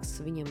cilvēks,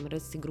 viņam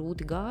redz, cik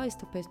grūti gājas,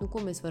 tāpēc, ko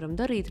mēs varam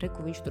darīt,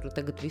 ko viņš tur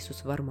tagad visus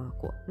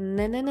varmāko.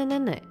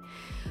 Nē.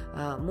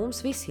 Mums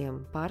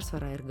visiem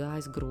pārsvarā ir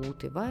gājis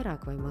grūti,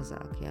 vairāk vai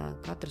mazāk, jā.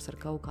 Katrs ar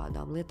kaut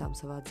kādām lietām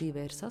savā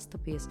dzīvē ir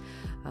sastapies,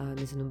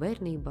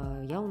 bērnībā,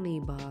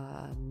 jaunībā,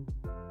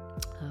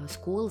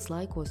 skolas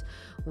laikos,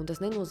 un tas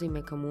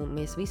nenozīmē, ka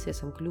mēs visi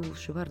esam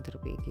kļuvuši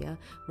vardarbīgi. Ja?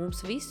 Mums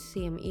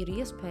visiem ir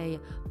iespēja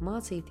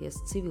mācīties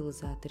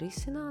civilizēti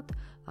risināt,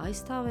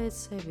 aizstāvēt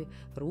sevi,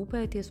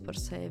 rūpēties par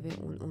sevi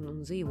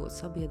un dzīvot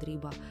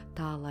sabiedrībā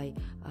tā, lai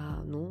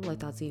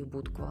tā dzīve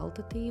būtu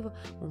kvalitatīva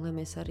un lai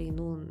mēs arī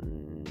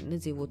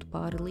nedzīvotu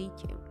pāri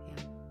līķiem. Ja?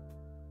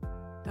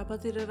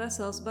 Tāpat ir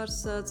vesels bars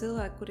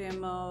cilvēku, kuriem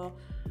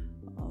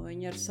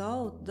viņi ar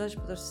savu, daži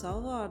pat ar savu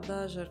vārdu,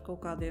 daži ar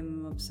kaut kādiem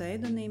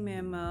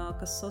pseidonīmiem,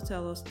 kas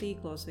sociālos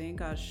tīklos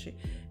vienkārši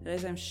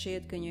reizēm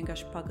šķiet, ka viņi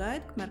vienkārši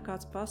pagaida, kamēr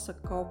kāds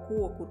pasaka kaut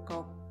ko, kur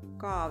kaut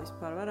kā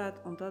vispār varētu,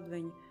 un tad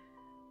viņi,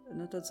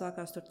 tad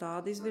sākās tur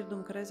tāda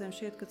izvirduma, ka reizēm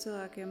šķiet, ka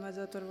cilvēkiem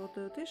vajadzētu varbūt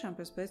tiešām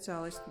pie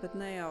speciālistu, bet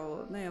ne jau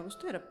uz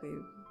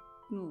terapiju,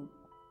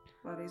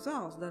 arī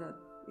zāles darāt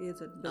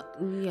iedzert, bet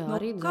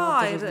arī kā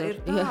ir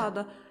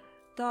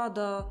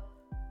tāda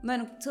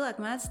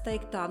cilvēki mēdz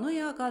teikt tā,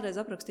 kādreiz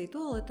aprakstīja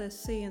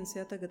toaletes sienas,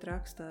 tagad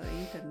raksta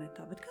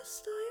internetā, bet kas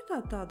tā ir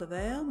tāda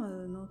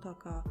vēlme, tā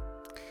kā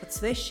pat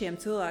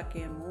svešiem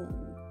cilvēkiem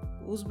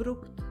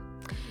uzbrukt?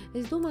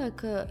 Es domāju,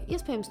 ka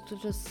iespējams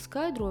tas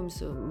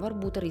skaidrojums var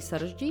būt arī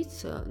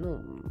sarežģīts.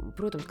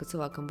 Protams, ka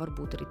cilvēkam var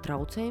būt arī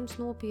traucējums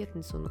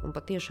nopietnis un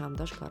patiešām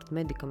dažkārt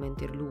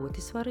medikamenti ir ļoti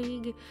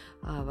svarīgi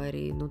vai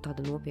arī tāda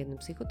nopietna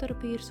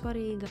psihoterapija ir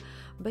svarīga,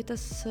 bet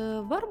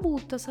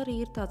varbūt tas arī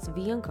ir tāds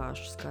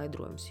vienkāršs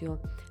skaidrojums, jo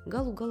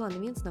galu galā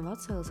neviens nav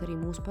atcēlis arī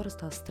mūsu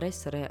parastās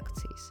stresa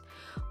reakcijas.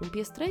 Un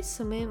pie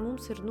stresa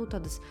mums ir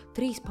tādas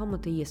 3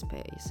 pamata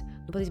iespējas.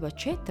 Patiesībā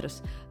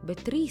 4,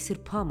 bet 3 ir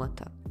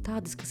pamata.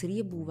 Tādas, kas ir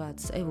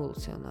iebūvētas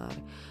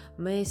evolucionāri.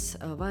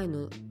 Mēs vai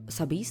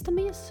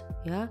sabīstamies,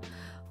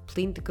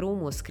 plinti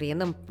krūmos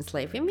skrienam,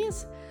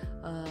 slēpjamies,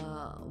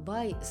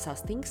 vai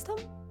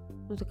sastingstam,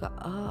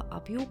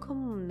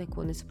 apjūkam,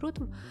 neko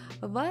nesaprotam,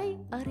 vai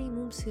arī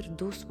mums ir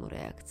dusmu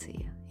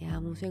reakcija.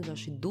 Mums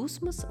vienkārši ir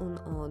dusmas, un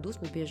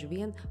dusmas bieži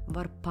vien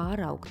var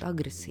pāraugt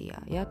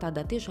agresijā.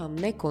 Tādā tiešām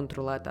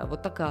nekontrolētā.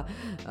 Tā kā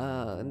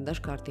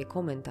dažkārt tie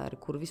komentāri,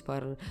 kur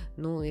vispār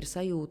ir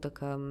sajūta,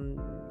 ka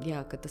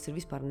tas ir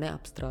vispār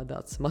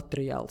neapstrādāts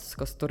materiāls,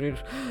 kas tur ir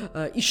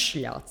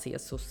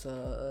izšļācies uz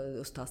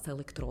tās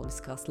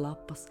elektroniskās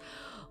lapas.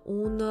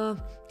 Un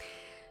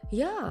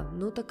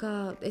tā kā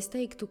es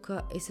teiktu,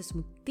 ka es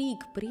esmu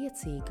tik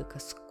priecīga, ka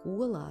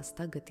skolās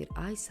tagad ir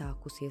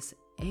aizsākusies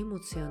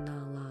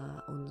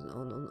emocionālo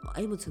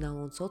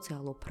un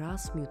sociālo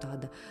prasmju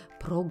tāda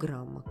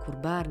programma, kur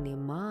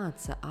bērniem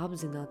māca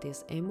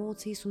apzināties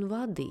emocijas un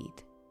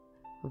vadīt.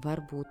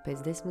 Varbūt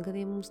pēc 10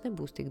 gadiem mums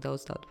nebūs tik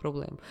daudz tādu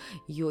problēmu,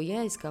 jo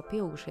ja es kā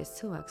pieaugušais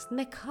cilvēks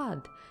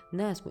nekad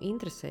neesmu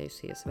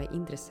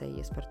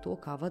interesējies par to,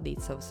 kā vadīt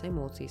savas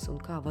emocijas un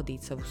kā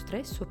vadīt savu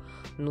stresu,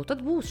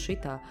 tad būs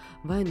šitā,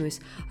 vai es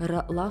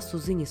lasu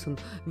ziņas un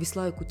visu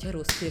laiku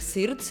ķeros pie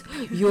sirds,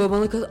 jo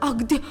man liekas,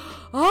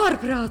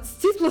 ārprāts,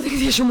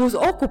 citplatīgi tieši mūs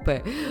okupē.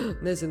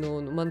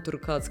 Nezinu, man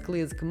tur kāds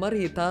kliedz, ka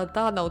Marija,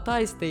 tā nav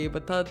taisnība,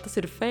 tas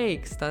ir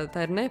fakes, tā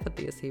ir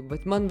nepatiesība,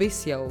 bet man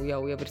viss jau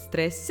ir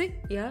stresi.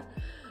 Ja?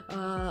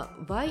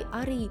 Vai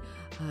arī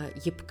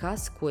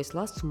jebkas, ko es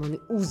lasu, mani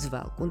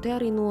uzvelk. Un te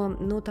arī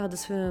no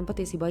tādas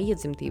patiesībā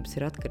iedzimtības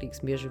ir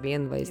atkarīgs bieži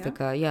vien, vai es ir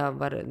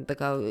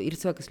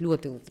cilvēki, kas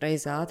ļoti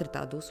reiz ātri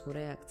tā dusmu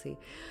reakcija.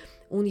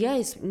 Un ja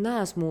es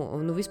neesmu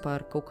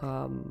vispār kaut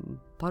kā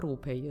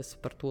parūpējies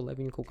par to, lai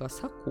viņi kaut kā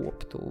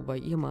sakoptu vai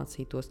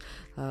iemācītos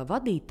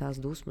vadīt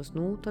tās dusmas,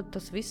 tad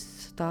tas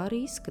viss tā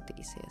arī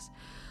izskatīsies.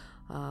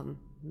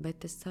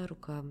 Bet es ceru,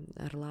 ka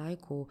ar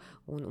laiku,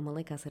 un man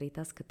liekas arī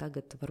tas, ka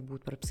tagad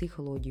varbūt par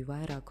psiholoģiju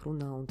vairāk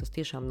runā, un tas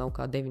tiešām nav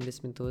kā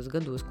 90.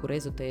 gados, kur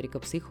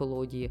ezotērika,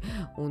 psiholoģija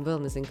un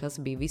vēl nezinu,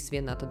 kas bija viss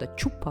vienā tādā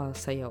čupā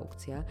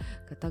sajaukts,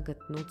 ka tagad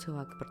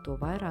cilvēki par to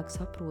vairāk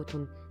saprot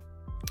un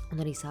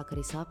arī sāk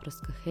arī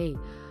saprast, ka hei,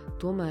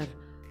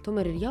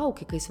 tomēr ir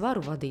jauki, ka es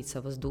varu vadīt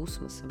savas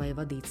dusmas vai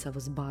vadīt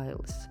savas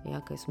bailes.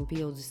 Ka esmu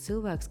pieaudzis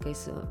cilvēks, ka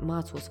es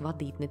mācos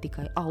vadīt ne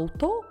tikai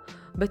auto,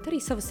 bet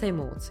arī savas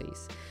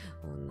emocijas.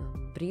 Un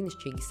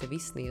brīnišķīgi sev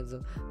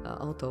izsniedzu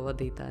auto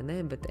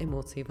vadītāju, bet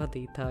emociju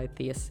vadītāju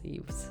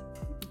tiesības.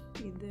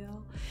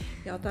 Ideāli.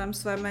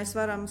 Jautājums, vai mēs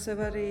varam sev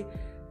arī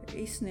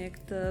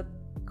izsniegt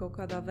kaut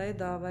kādā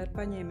veidā, vai ir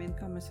paņēmieni,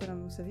 kā mēs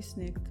varam sev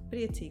izsniegt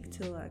priecīgi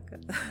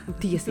cilvēku.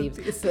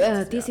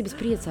 Tiesības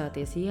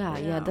priecāties, jā,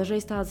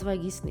 dažreiz tādas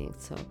vajag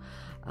izsniegt sev.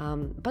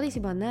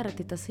 Patiesībā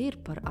nereti tas ir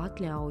par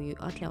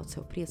atļaut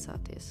sev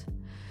priecāties.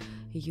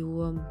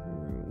 Jo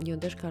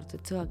dažkārt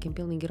cilvēkiem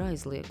pilnīgi ir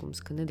aizliegums,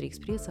 ka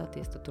nedrīkst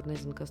priecāties, tad tur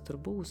nezinu, kas tur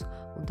būs.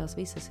 Un tās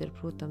visas ir,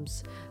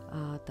 protams,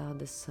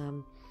 tādas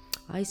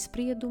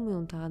aizspriedumi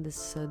un tādas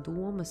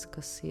domas,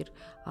 kas ir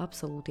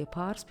absolūtie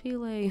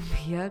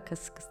pārspīlējumi, ja,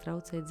 kas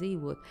traucē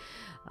dzīvot.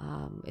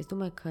 Es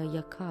domāju, ka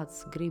ja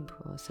kāds grib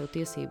sev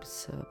tiesības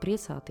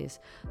priecāties,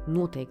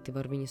 noteikti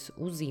var viņas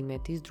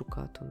uzzīmēt,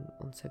 izdrukāt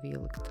un sev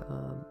ielikt,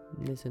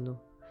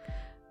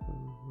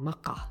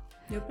 makā.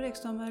 Jo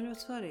prieks tomēr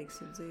ļoti svarīgs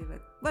ir dzīvē.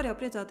 Var jau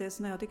priecāties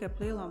ne jau tikai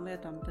par lielām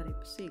lietām, bet arī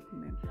par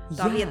sīkumiem.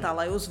 Tā vietā,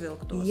 lai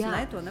uzvilktos,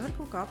 ne? To nevar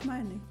kaut kā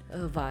apmainīt.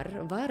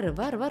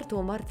 Var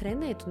tomēr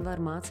trenēt un var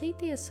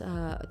mācīties.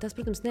 Tas,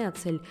 protams,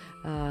 neatceļ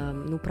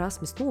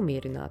prasmes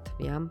nomierināt,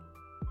 jā.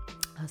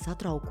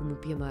 Satraukumu,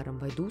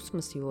 piemēram, vai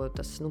dusmas, jo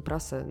tas,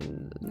 prasa...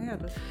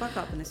 Jā, tas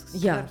pakāpenisks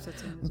darbs.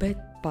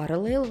 Bet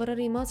paralēli var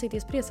arī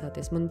mācīties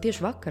priecāties. Man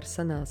tieši vakar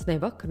sanāca,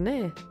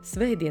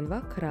 svētdien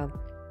vakarā,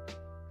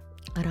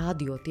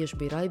 radio tieši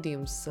bija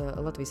raidījums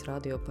Latvijas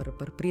radio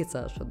par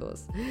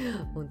priecāšanos.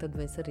 Un tad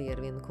mēs arī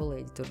ar vienu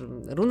kolēģi tur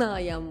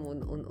runājām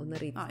un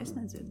arī... Es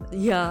nedzirdu.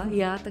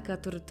 Jā, tā kā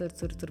tur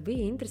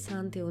bija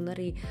interesanti un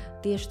arī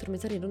tieši tur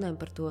mēs arī runājam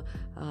par to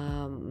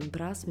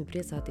prasmi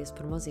priecāties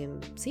par maziem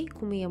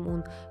sīkumiem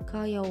un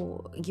kā jau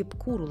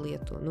jebkuru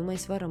lietu,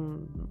 mēs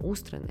varam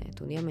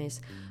uztrenēt. Un ja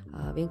mēs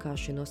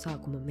vienkārši no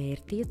sākuma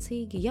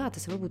mērķtiecīgi,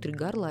 tas varbūt ir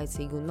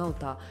garlaicīgi un nav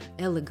tā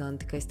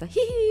eleganti, ka es tā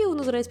un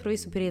uzreiz par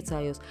visu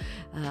priecājos,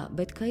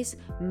 bet ka es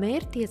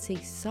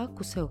mērķtiecīgi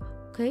saku sev,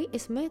 ka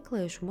es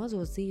meklēšu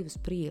mazos dzīves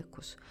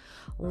priekus.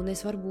 Un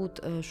es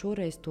varbūt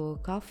šoreiz to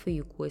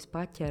kafiju, ko es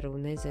paķeru,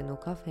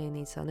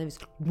 kafejnīcā, nevis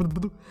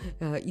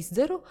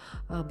izdzeru,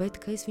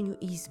 bet ka es viņu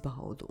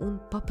izbaudu un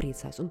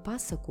papriecājos un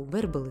pasaku,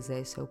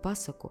 verbalizēju sev,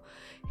 pasaku,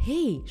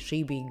 hei,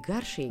 šī bija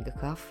garšīga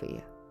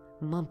kafija,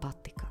 man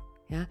patika.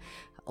 Ja?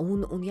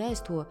 Un ja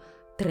es to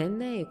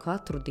trenēju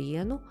katru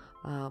dienu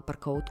par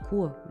kaut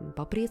ko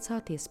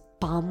papriecāties,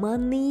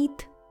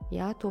 pamanīt,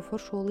 to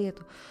foršo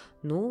lietu,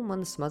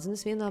 manas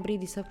smadzenes vienā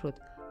brīdī saprot,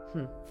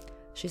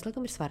 šis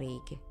laikam ir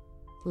svarīgi.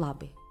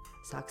 Labi,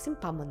 sāksim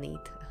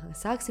pamanīt,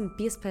 sāksim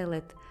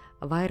piespēlēt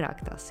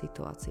vairāk tās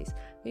situācijas.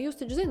 Jūs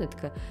taču zināt,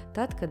 ka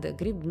tad, kad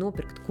grib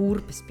nopirkt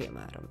kurpes,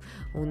 piemēram,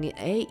 un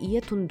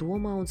iet un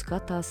domā un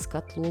skatās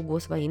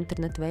skatlogos vai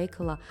internetu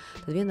veikalā,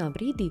 tad vienā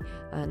brīdī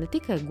ne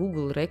tikai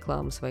Google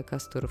reklāmas vai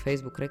kas tur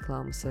Facebook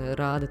reklāmas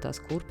rāda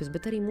tās kurpes,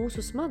 bet arī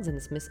mūsu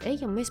smadzenes. Mēs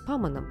ejam, mēs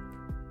pamanam.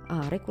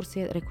 Rekur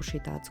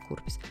šī tādas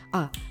kurpes.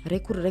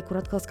 Rekur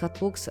atkal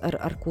skatlogs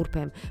ar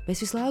kurpēm.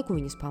 Mēs visu laiku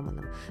viņus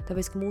pamanam.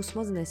 Tāpēc, ka mūsu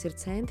smadzenēs ir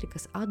centri,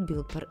 kas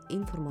atbild par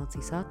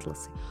informācijas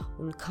atlasi.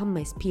 Un kam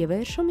mēs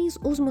pievēršamies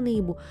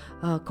uzmanību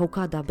kaut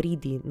kādā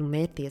brīdī,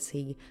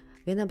 mērķtiecīgi.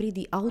 Vienā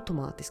brīdī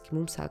automātiski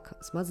mums sāk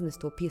smadzenes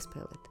to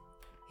piespēlēt.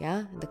 Ja?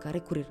 Tā kā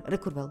rekur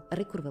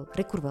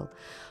vēl.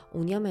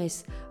 Un ja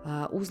mēs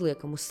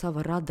uzliekam uz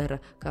sava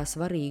radara kā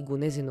svarīgu,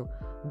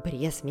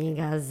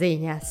 briesmīgās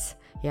ziņas,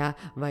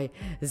 vai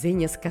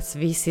ziņas, kas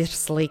viss ir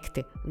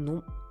slikti,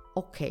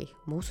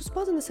 mūsu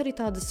smadzenes arī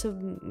tādas,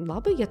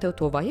 labi, ja tev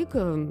to vajag,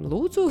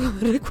 lūdzu,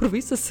 rekur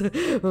visas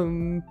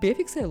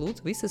piefiksē,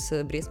 lūdzu, visas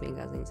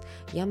briesmīgās ziņas.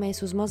 Ja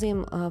mēs uz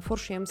maziem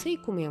foršiem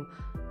sīkumiem,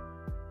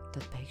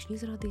 tad pēkšņi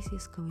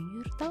izrādīsies, ka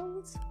viņu ir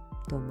daudz,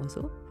 to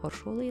mazo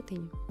foršo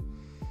lietiņu.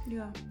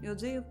 Jā, jo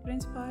dzīve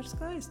principā ir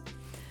skaista.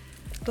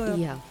 To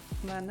jau,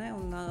 vai ne?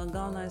 Un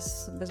galvenais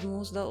bez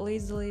mūsu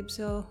līdzdalības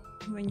jau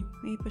viņu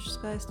īpaši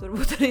skaisti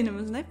varbūt arī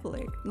nemaz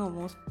nepaliek.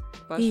 Mūsu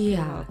paši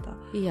prātā.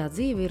 Jā,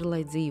 dzīve ir,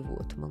 lai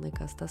dzīvotu. Man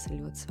liekas, tas ir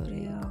ļoti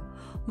svarīgi. Jā.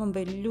 Man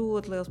bija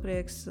ļoti liels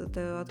prieks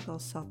tev atkal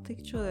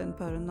satikt šodien,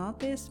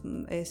 parunāties.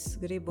 Es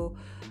gribu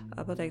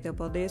pateikt tev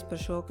paldies par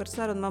šo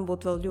sarunu. Man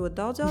būtu vēl ļoti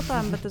daudz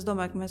jautājumu, bet es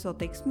domāju, ka mēs vēl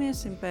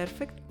tiksimies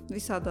perfekti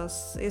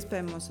visādās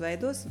iespējamos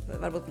veidos.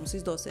 Varbūt mums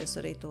izdosies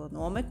arī to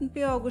nometni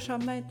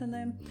pieaugušām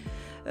meitenēm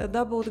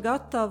dabūt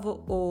gatavu,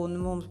 un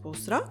mums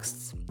būs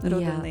raksts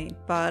rudenī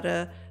par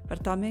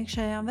tām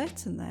iekšējām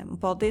vecenēm. Un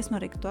paldies,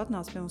 Marija, ka tu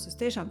atnāc pie mums. Es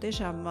tiešām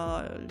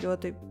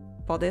ļoti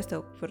paldies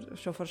tev par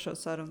šo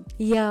sarunu.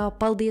 Jā,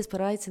 paldies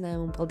par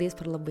aicinājumu un paldies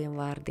par labiem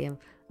vārdiem.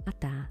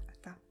 Atā!